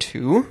my number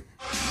 2. They're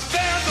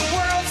the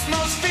world's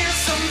most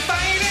fearsome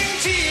fighting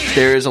team.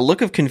 There is a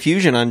look of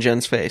confusion on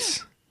Jen's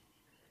face.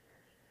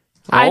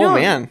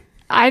 Man.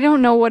 I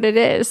don't know what it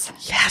is.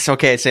 Yes,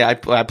 okay. So I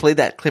played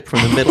that clip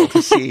from the middle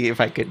to see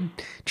if I could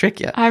trick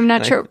you. I'm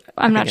not sure.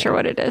 I'm not sure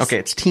what it is. Okay,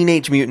 it's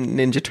Teenage Mutant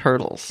Ninja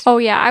Turtles. Oh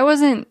yeah, I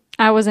wasn't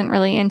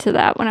really into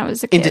that when I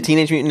was a kid. Into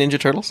Teenage Mutant Ninja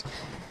Turtles?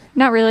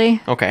 Not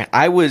really. Okay,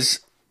 I was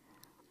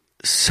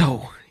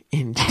so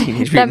into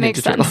Teenage That Mutant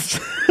makes Ninja sense.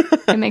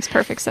 Turtles. It makes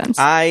perfect sense.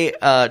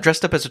 I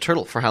dressed up as a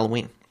turtle for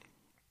Halloween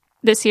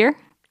This year?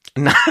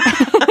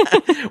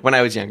 when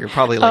I was younger,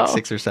 probably like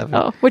 6 or 7.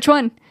 Oh, which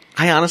one?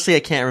 I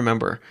can't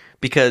remember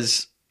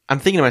because I'm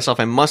thinking to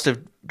myself, I must have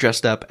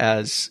dressed up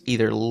as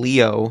either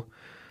Leo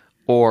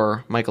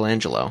or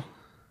Michelangelo.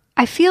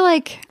 I feel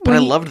like... But I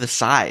loved the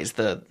size.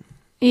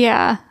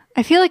 Yeah.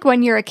 I feel like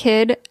when you're a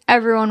kid,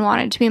 everyone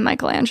wanted to be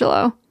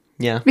Michelangelo.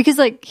 Yeah. Because,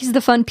 like, he's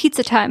the fun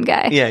pizza time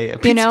guy. Yeah.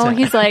 You know,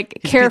 he's like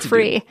He's pizza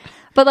carefree. dude.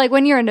 But, like,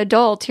 when you're an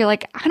adult, you're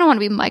like, I don't want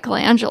to be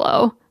Michelangelo.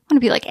 I want to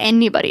be like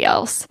anybody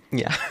else.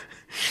 Yeah.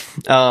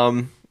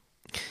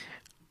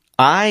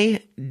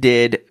 I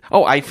did...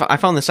 Oh, I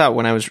found this out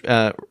when I was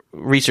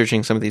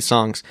researching some of these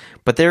songs.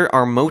 But there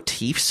are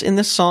motifs in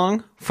this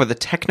song for the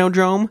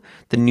Technodrome,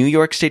 the New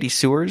York City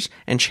sewers,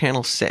 and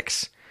Channel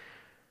 6.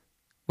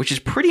 Which is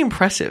pretty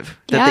impressive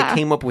that Yeah. they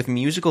came up with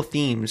musical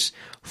themes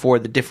for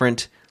the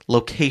different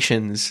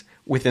locations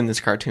within this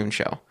cartoon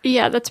show.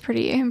 Yeah, that's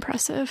pretty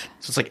impressive.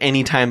 So it's like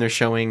anytime they're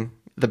showing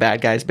the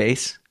bad guy's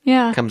base,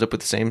 Yeah. comes up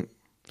with the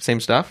same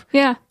stuff.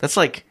 Yeah. That's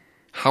like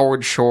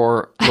Howard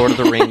Shore, Lord of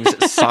the Rings,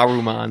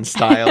 Saruman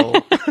style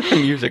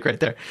music right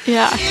there.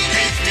 Yeah.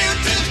 Teenage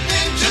Mutant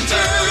Ninja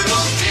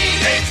Turtles.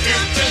 Teenage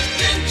Mutant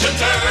Ninja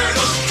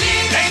Turtles.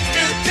 Teenage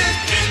Mutant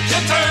Ninja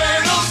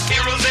Turtles.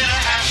 Heroes in a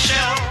half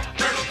shell.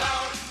 Turtle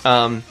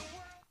power.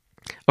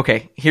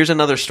 Okay, here's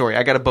another story.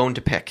 I got a bone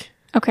to pick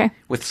Okay.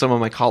 with some of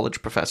my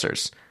college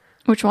professors.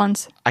 Which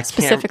ones? I can't-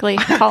 Specifically,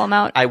 call them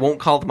out. I won't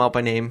call them out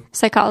by name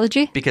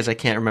Psychology? because I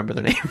can't remember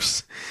their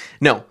names.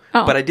 No,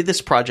 Oh. but I did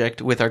this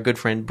project with our good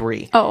friend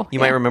Bree. Oh, you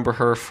yeah. might remember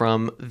her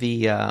from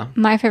the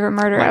My Favorite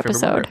Murder My Favorite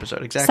episode. Murder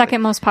episode, exactly.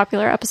 Second most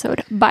popular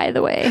episode, by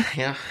the way.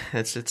 yeah,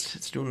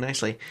 it's doing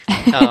nicely.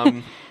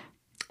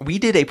 We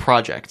did a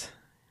project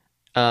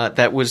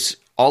that was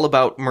all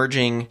about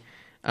merging.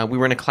 We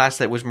were in a class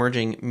that was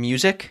merging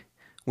music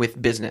with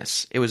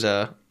business. It was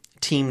a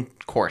team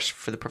course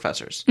for the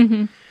professors,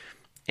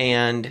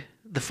 and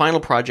the final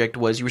project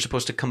was you were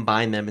supposed to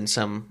combine them in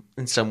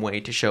some way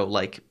to show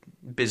like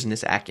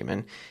business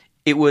acumen.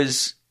 It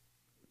was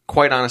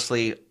quite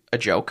honestly a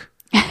joke.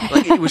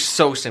 Like it was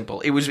so simple.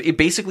 It was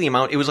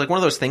like one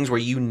of those things where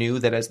you knew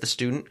that as the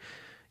student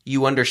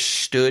you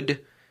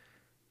understood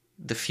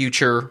the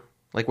future,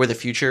 like where the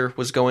future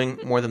was going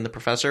more than the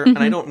professor. And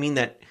I don't mean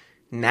that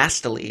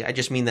nastily. I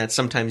just mean that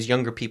sometimes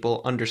younger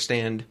people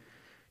understand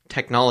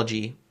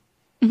technology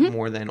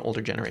more than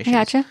older generations. I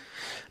gotcha.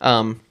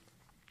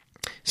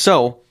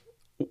 So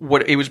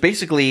what it was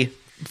basically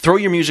throw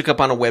your music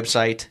up on a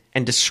website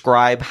and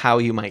describe how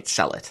you might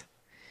sell it.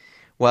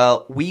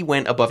 Well, we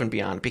went above and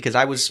beyond because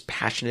I was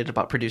passionate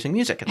about producing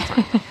music at the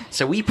time.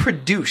 So we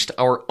produced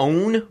our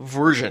own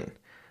version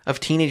of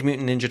Teenage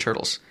Mutant Ninja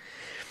Turtles.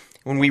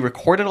 When we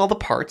recorded all the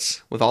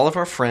parts with all of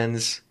our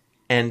friends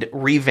and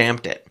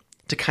revamped it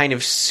to kind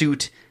of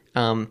suit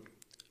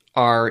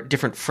our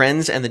different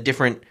friends and the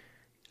different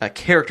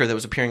character that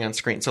was appearing on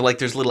screen. So like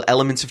there's little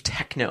elements of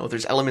techno,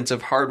 there's elements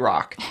of hard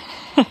rock.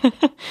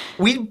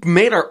 We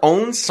made our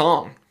own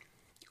song.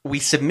 We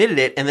submitted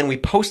it and then we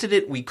posted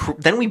it.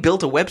 Then we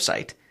built a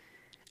website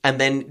and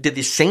then did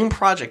the same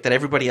project that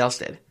everybody else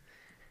did.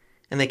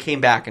 And they came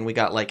back and we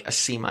got like a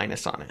C- on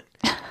it.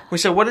 We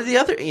said, what are the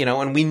other,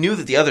 and we knew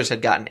that the others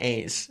had gotten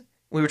A's.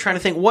 We were trying to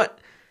think, what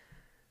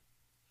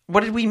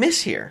did we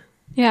miss here?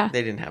 Yeah.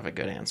 They didn't have a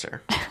good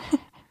answer.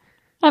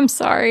 I'm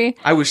sorry.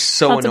 I was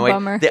so That's a annoyed.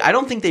 bummer. I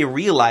don't think they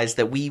realized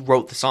that we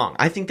wrote the song.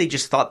 I think they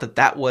just thought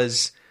that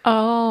was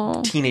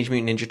Oh. Teenage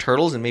Mutant Ninja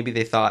Turtles, and maybe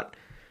they thought,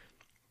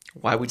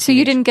 why would So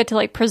you didn't get to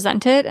like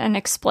present it and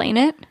explain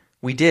it?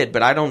 We did,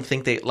 but I don't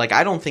think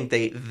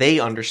they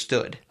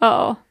understood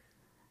Oh.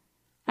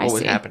 I what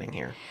was see. happening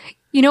here.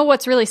 You know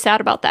what's really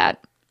sad about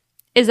that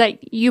is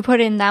that you put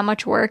in that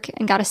much work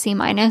and got a C-,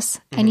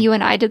 and you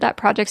and I did that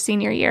project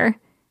senior year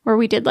where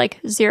we did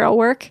like zero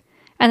work,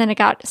 and then it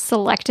got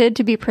selected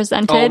to be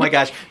presented. Oh my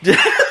gosh.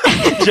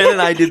 Jen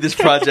and I did this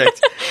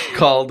project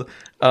called,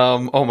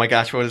 oh my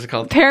gosh, what is it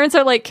called? Parents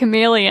are like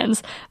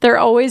chameleons. They're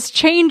always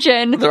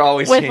changing. They're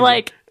always with changing.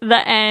 like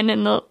the N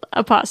and the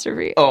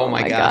apostrophe. Oh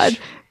my gosh.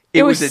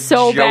 It was a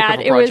so joke of bad.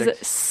 a It was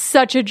project.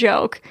 such a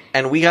joke.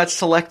 And we got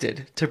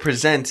selected to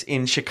present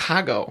in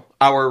Chicago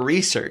our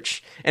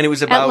research, and it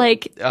was about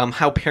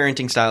how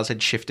parenting styles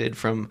had shifted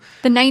from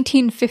The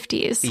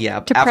 1950s to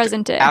after,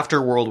 present day.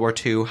 after World War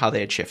II, how they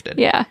had shifted.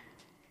 Yeah.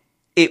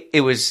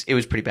 It was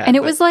pretty bad. And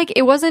it but was like,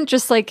 it wasn't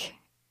just like,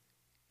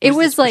 it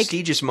was this like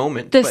prestigious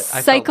moment. the but I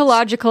felt-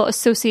 Psychological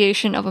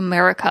Association of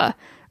America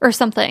or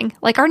something.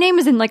 Like our name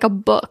is in like a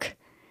book.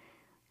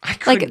 I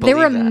couldn't Like there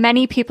were believe that.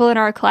 many people in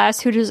our class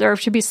who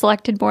deserved to be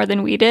selected more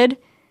than we did,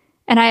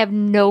 and I have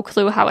no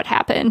clue how it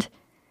happened.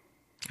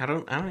 I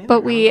don't either.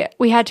 But we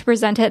had to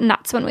present it, and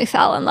that's when we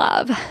fell in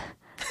love.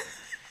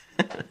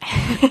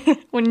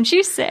 Wouldn't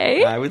you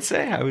say? I would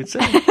say.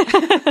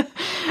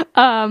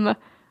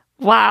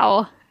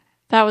 Wow,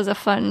 that was a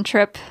fun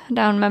trip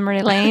down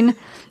memory lane.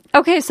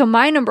 Okay, so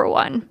my number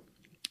one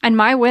and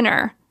my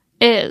winner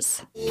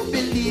is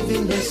Believe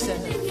in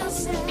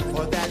yourself,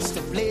 or that's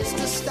the place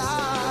to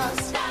start.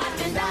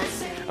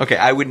 Okay,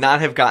 I would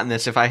not have gotten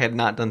this if I had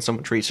not done so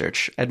much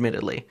research,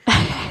 admittedly.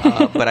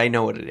 But I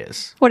know what it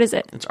is. what is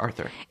it? It's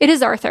Arthur. It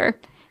is Arthur.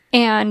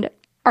 And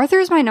Arthur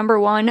is my number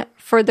one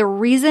for the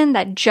reason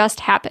that just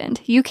happened.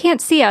 You can't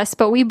see us,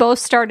 but we both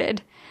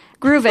started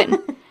grooving.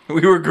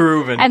 We were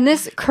grooving. And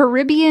this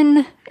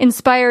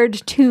Caribbean-inspired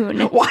tune,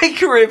 Why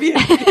Caribbean?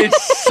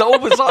 It's so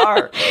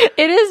bizarre.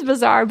 it is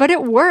bizarre, but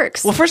it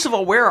works. Well, first of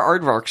all, where are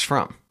aardvarks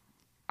from?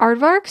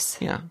 Aardvarks?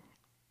 Yeah.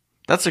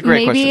 That's a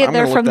great Maybe question. I'm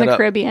they're gonna look from the that up.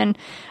 Caribbean.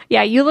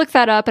 Yeah, you look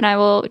that up and I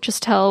will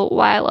just tell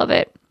why I love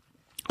it.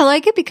 I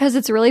like it because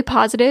it's really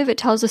positive, it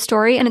tells a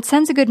story, and it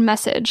sends a good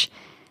message.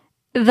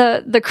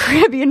 The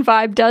Caribbean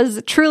vibe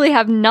does truly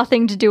have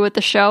nothing to do with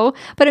the show,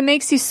 but it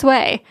makes you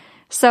sway.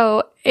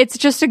 So it's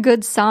just a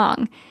good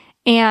song.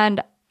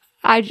 And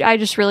I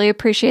just really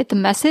appreciate the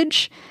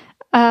message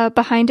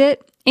behind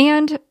it.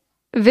 And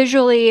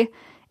visually,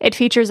 it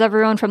features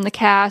everyone from the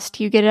cast.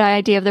 You get an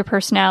idea of their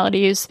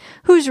personalities,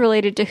 who's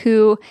related to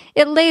who.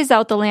 It lays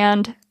out the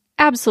land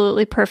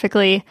absolutely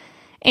perfectly.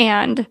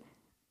 And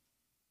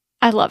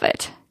I love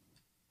it.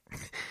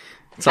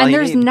 That's all And you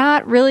there's need.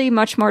 not really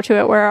much more to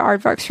it. Where are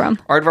aardvarks from?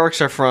 Aardvarks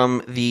are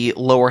from the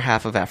lower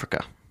half of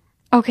Africa.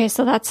 Okay,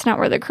 so that's not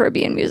where the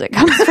Caribbean music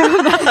comes from.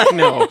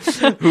 No,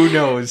 who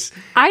knows?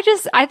 I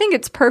think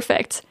it's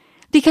perfect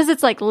because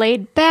it's like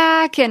laid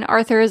back, and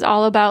Arthur is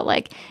all about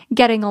like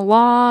getting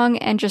along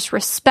and just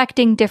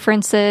respecting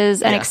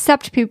differences and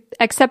Yeah.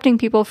 accepting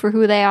people for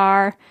who they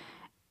are.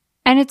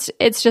 And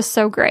it's just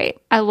so great.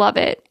 I love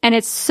it. And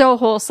it's so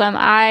wholesome.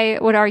 I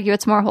would argue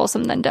it's more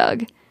wholesome than Doug.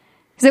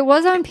 Because it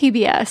was on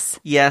PBS.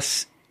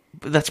 Yes,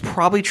 that's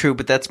probably true,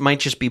 but that might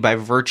just be by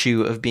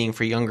virtue of being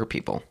for younger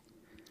people.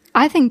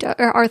 I think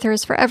Arthur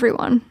is for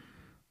everyone.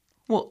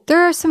 Well,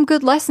 There are some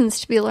good lessons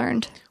to be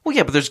learned. well,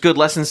 yeah, but there's good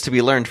lessons to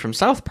be learned from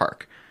South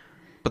Park.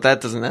 But that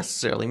doesn't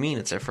necessarily mean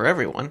it's for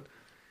everyone.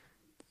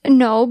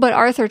 No, but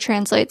Arthur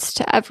translates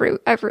to every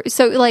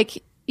so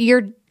like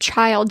your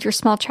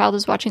small child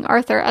is watching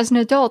Arthur. As an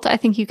adult, I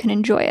think you can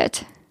enjoy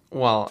it.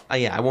 Well,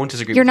 yeah, I won't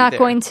disagree You're with you not there.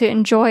 going to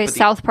enjoy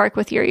South Park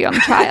with your young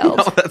child.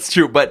 No, that's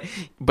true, but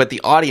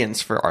the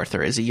audience for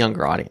Arthur is a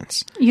younger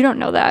audience. You don't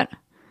know that.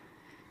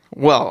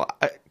 Well,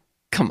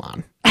 come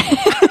on.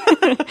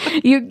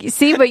 You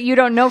see, but you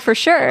don't know for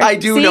sure. I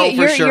do See, know for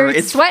you're, sure. You're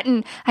It's-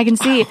 sweating. I can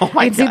see. Oh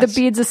my I can see the gosh.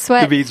 beads of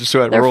sweat. The beads of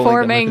sweat They're rolling down my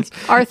forming.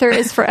 face. Arthur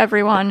is for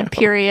everyone.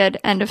 Period.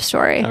 End of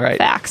story. All right.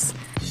 Facts.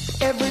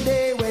 Every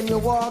day when you're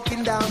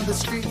walking down the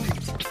street,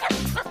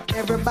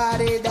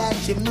 everybody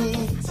that you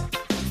meet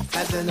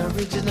has an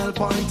original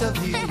point of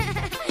view.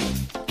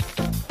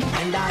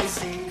 And I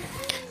say,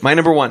 My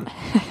number one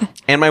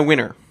and my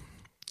winner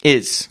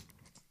is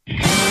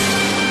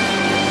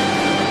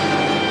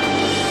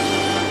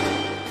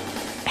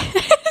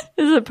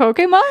Is it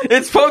Pokemon?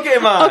 it's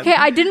Pokemon. Okay,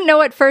 I didn't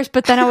know at first,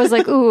 but then I was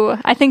like, ooh,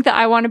 I think that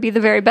I want to be the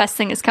very best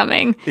thing is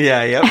coming.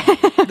 Yeah, yep.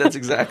 That's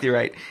exactly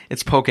right.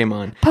 It's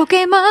Pokemon.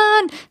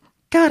 Pokemon!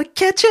 Gotta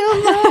catch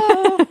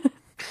 'em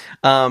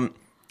all.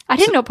 I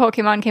didn't know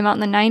Pokemon came out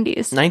in the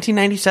 90s.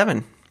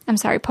 1997. I'm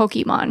sorry,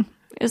 Pokemon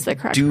is the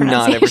correct Do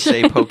not ever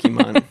say pronunciation.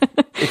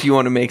 Pokemon. If you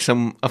want to make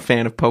a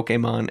fan of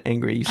Pokemon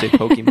angry, you say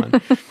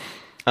Pokemon.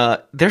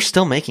 They're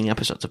still making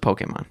episodes of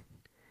Pokemon.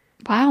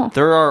 Wow.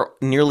 There are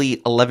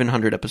nearly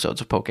 1,100 episodes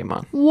of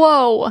Pokemon.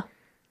 Whoa.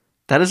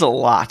 That is a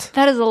lot.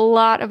 That is a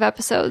lot of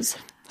episodes.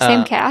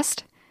 Same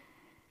cast?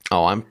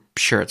 Oh, I'm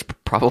sure it's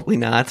probably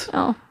not.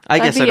 Oh. I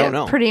that'd guess I be don't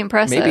know. Pretty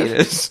impressive. Maybe it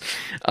is.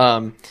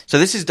 So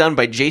this is done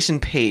by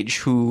Jason Page,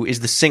 who is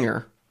the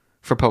singer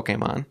for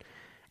Pokemon.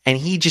 And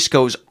he just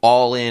goes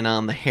all in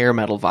on the hair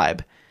metal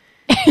vibe.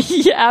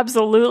 Yeah,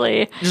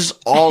 absolutely.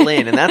 Just all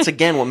in. And that's,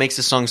 again, what makes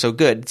the song so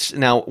good.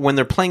 Now, when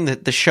they're playing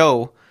the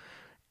show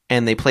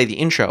and they play the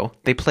intro,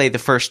 they play the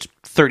first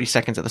 30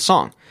 seconds of the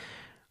song.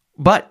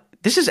 But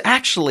this is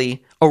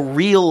actually a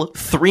real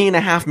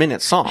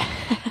 3.5-minute song,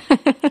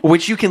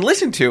 which you can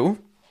listen to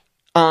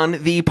on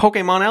the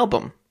Pokemon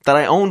album that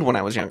I owned when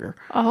I was younger.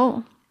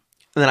 Oh.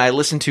 That I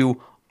listened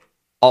to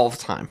all the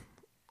time.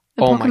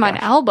 The Pokemon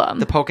album.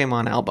 The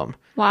Pokemon album.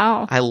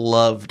 Wow. I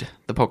loved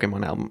the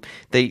Pokemon album.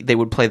 They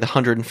would play the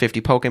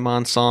 150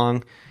 Pokemon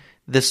song.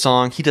 This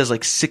song, he does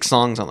like 6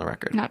 songs on the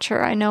record. Not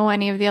sure I know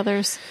any of the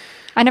others.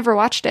 I never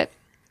watched it.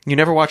 You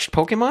never watched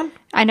Pokemon?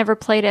 I never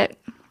played it.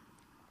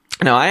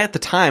 No, I at the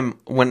time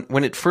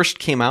when it first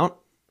came out,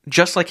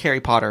 just like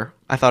Harry Potter,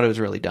 I thought it was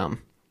really dumb.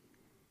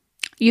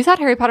 You thought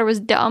Harry Potter was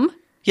dumb?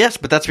 Yes,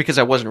 but that's because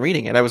I wasn't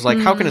reading it. I was like,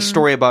 how can a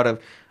story about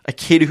a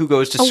kid who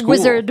goes to school... A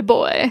wizard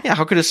boy. Yeah,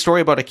 how could a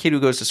story about a kid who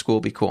goes to school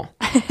be cool?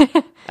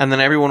 And then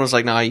everyone was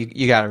like, no,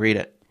 you got to read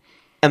it.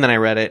 And then I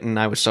read it, and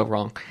I was so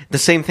wrong. The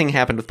same thing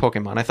happened with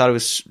Pokemon. I thought it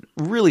was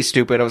really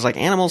stupid. I was like,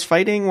 animals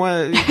fighting?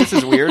 What? This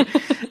is weird.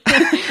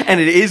 And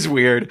it is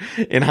weird.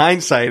 In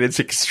hindsight, it's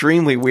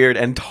extremely weird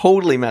and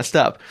totally messed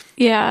up.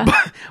 Yeah.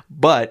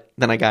 But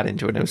then I got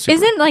into it, and it was super...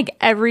 Isn't, like,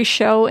 every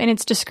show in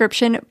its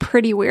description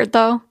pretty weird,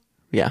 though?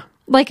 Yeah.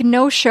 Like,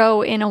 no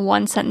show in a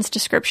one-sentence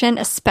description,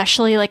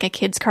 especially, like, a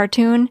kid's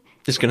cartoon...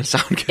 Is going to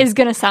sound good. Is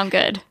going to sound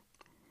good.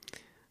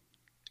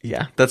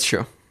 Yeah, that's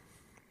true.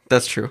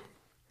 That's true.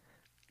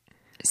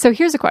 So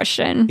here's a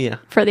question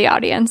for the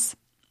audience.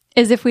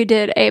 Is if we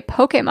did a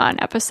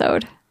Pokemon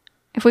episode,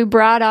 if we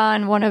brought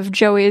on one of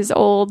Joey's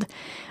old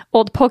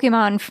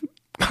Pokemon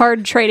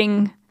card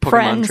trading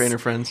friends. Pokemon trainer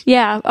friends.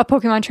 Yeah, a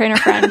Pokemon trainer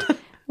friend.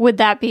 Would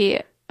that be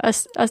a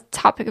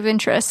topic of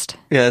interest?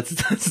 Yeah,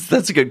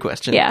 that's a good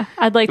question. Yeah,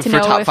 I'd like to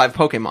know. For top 5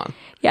 Pokemon.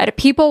 Yeah, do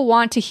people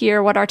want to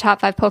hear what our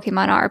top 5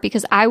 Pokemon are?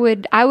 Because I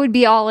would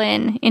be all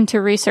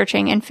into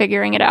researching and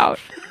figuring it out.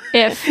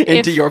 If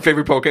your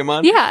favorite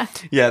Pokemon? Yeah.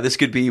 Yeah, this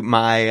could be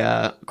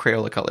my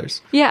Crayola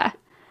colors. Yeah.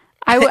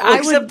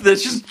 Except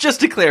this,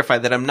 just to clarify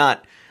that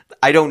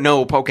I don't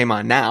know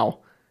Pokemon now.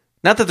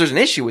 Not that there's an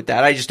issue with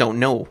that, I just don't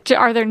know.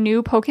 Are there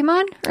new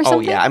Pokemon or something? Oh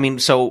yeah, I mean,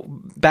 so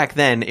back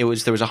then there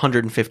was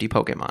 150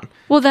 Pokemon.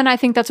 Well, then I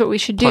think that's what we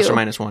should do. Plus or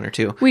minus 1 or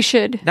 2. We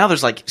should. Now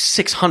there's like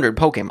 600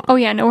 Pokemon. Oh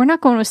yeah, no, we're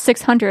not going with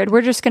 600.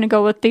 We're just going to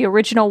go with the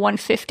original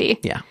 150.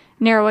 Yeah.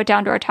 Narrow it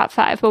down to our top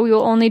 5, but we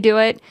will only do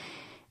it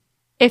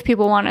if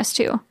people want us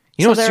to.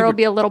 So there will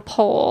be a little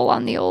poll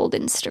on the old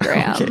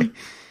Instagram. Okay.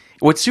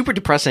 What's super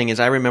depressing is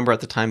I remember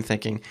at the time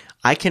thinking,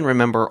 I can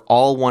remember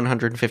all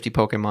 150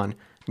 Pokemon,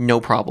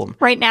 no problem.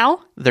 Right now?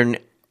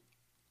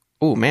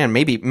 Oh man,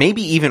 maybe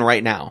even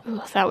right now.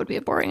 Ugh, that would be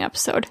a boring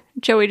episode.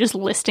 Joey just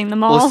listing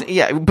them all.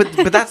 Yeah,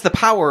 but that's the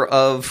power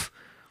of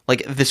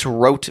like this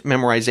rote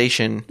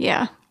memorization.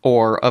 Yeah.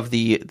 Or of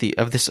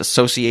this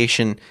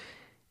association,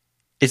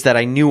 is that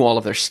I knew all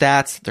of their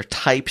stats, their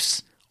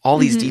types, all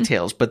these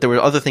details, but there were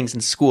other things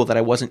in school that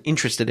I wasn't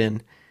interested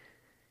in.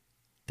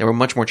 They were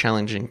much more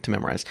challenging to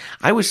memorize.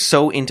 I was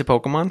so into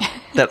Pokemon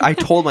that I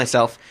told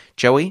myself,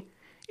 Joey,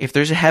 if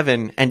there's a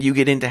heaven and you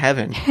get into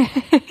heaven,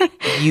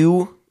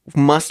 you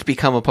must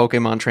become a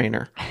Pokemon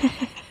trainer.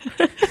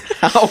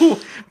 How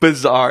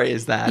bizarre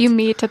is that? You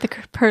meet at the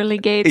pearly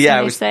gates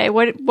and they say,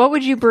 what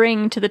would you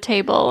bring to the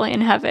table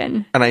in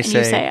heaven? And you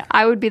say,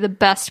 I would be the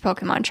best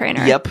Pokemon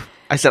trainer. Yep.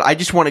 I said, I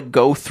just want to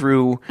go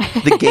through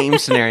the game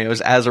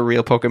scenarios as a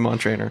real Pokemon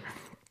trainer.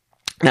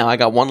 Now, I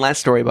got one last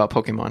story about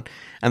Pokemon,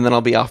 and then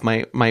I'll be off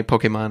my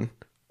Pokemon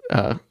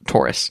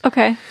Taurus.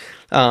 Okay.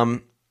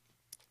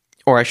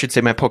 Or I should say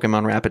my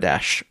Pokemon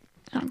Rapidash.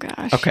 Oh,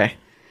 gosh. Okay.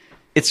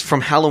 It's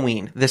from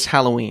Halloween, this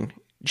Halloween.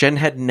 Jen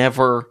had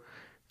never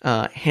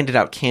handed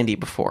out candy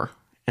before.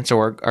 And so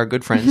our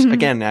good friends,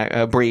 again,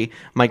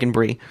 Mike and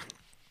Bree,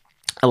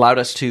 allowed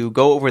us to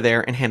go over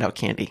there and hand out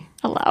candy.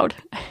 Allowed.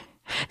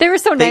 They were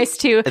so nice,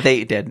 too.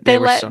 They did. They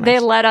were so nice. They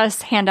let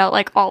us hand out,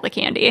 like, all the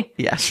candy.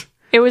 Yes.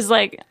 It was,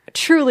 like,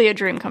 truly a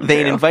dream come true.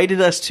 They invited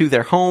us to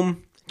their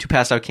home to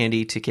pass out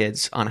candy to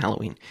kids on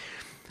Halloween.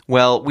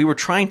 Well, we were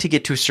trying to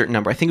get to a certain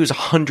number. I think it was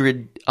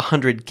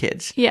 100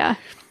 kids. Yeah.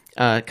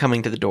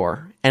 Coming to the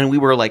door. And we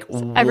were like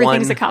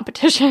everything's a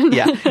competition.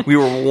 Yeah. We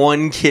were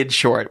 1 kid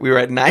short. We were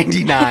at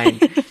 99.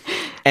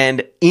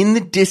 And in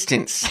the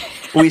distance,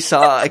 we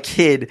saw a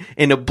kid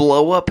in a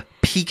blow-up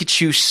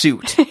Pikachu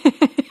suit.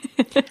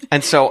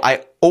 And so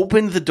I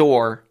opened the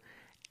door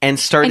and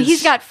started... And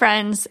he's got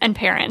friends and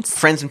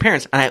parents.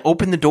 And I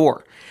opened the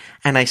door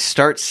and I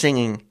start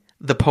singing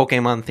the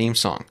Pokemon theme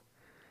song.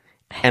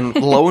 And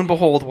lo and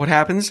behold, what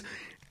happens?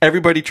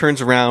 Everybody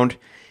turns around.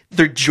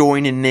 They're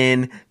joining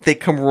in. They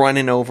come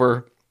running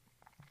over.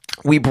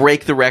 We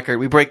break the record.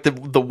 We break the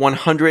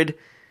 100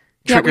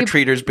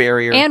 trick-or-treaters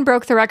barrier. And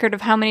broke the record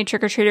of how many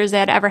trick-or-treaters they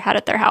had ever had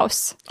at their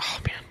house. Oh,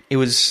 man. It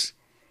was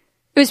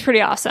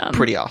pretty awesome.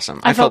 Pretty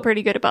awesome. I felt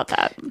pretty good about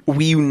that.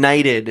 We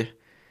united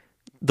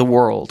the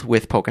world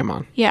with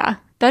Pokemon. Yeah,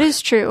 that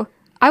is true.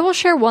 I will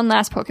share one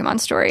last Pokemon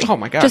story. Oh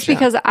my gosh. Just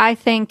because I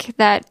think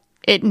that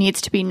it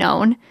needs to be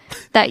known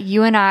that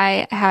you and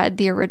I had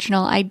the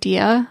original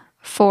idea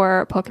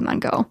for Pokemon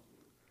Go.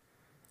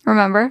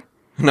 Remember?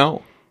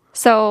 No.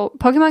 So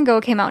Pokemon Go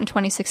came out in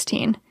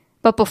 2016.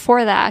 But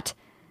before that,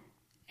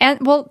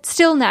 and well,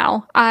 still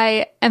now,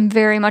 I am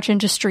very much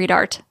into street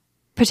art.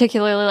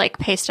 Particularly like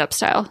paste up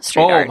style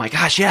street art. Oh my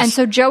gosh, yes. And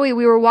so Joey,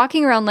 we were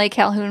walking around Lake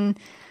Calhoun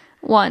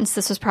once.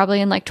 This was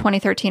probably in like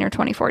 2013 or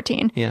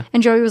 2014. Yeah.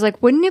 And Joey was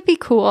like, wouldn't it be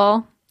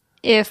cool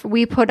if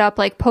we put up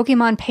like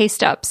Pokemon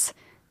paste ups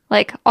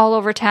like all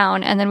over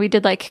town, and then we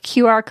did like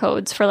QR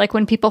codes for like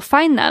when people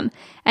find them,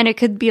 and it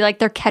could be like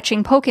they're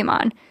catching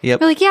Pokemon. Yep.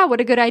 We're like, yeah,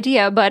 what a good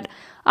idea. But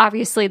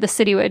obviously the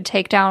city would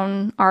take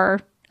down our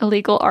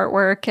illegal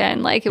artwork,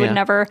 and like it would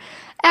never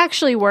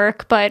actually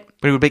work, but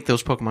it would make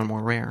those Pokemon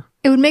more rare.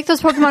 It would make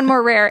those Pokemon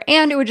more rare,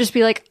 and it would just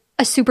be like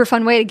a super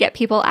fun way to get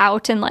people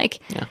out, and like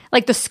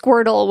the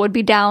Squirtle would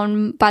be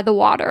down by the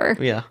water.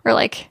 Yeah. Or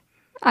like,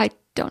 I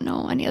don't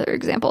know any other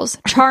examples.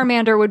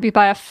 Charmander would be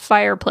by a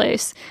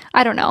fireplace.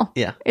 I don't know.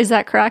 Yeah. Is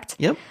that correct?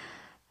 Yep.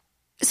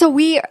 So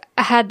we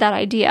had that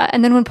idea,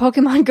 and then when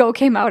Pokemon Go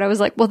came out, I was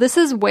like, well, this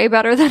is way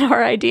better than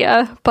our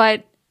idea,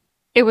 but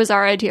it was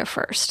our idea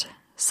first.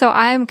 So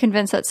I'm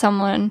convinced that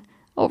someone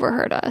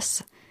overheard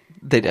us.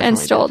 They definitely and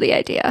stole did. the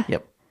idea.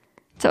 Yep.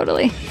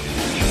 Totally.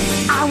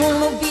 I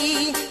wanna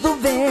be the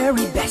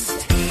very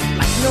best,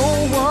 like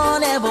no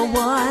one ever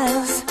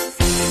was.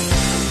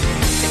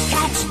 To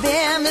catch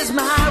them is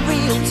my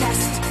real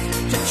test.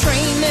 To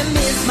train them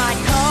is my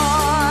cause.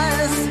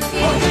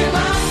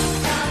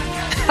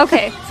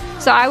 Okay,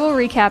 so I will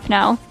recap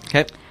now.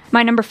 Okay.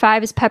 My number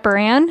 5 is Pepper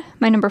Ann.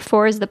 My number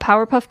 4 is the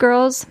Powerpuff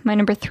Girls. My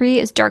number 3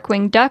 is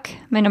Darkwing Duck.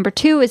 My number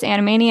 2 is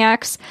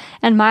Animaniacs.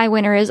 And my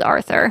winner is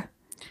Arthur.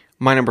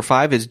 My number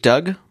 5 is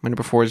Doug. My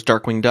number 4 is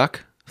Darkwing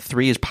Duck.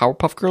 3 is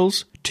Powerpuff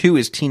Girls. 2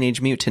 is Teenage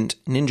Mutant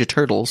Ninja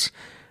Turtles.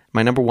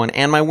 My number 1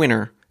 and my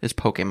winner is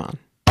Pokemon.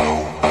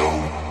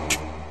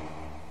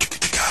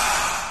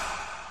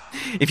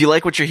 If you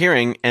like what you're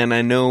hearing, and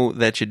I know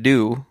that you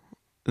do,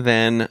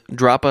 then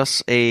drop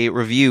us a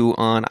review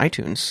on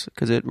iTunes,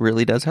 because it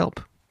really does help.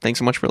 Thanks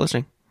so much for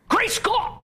listening. Great school!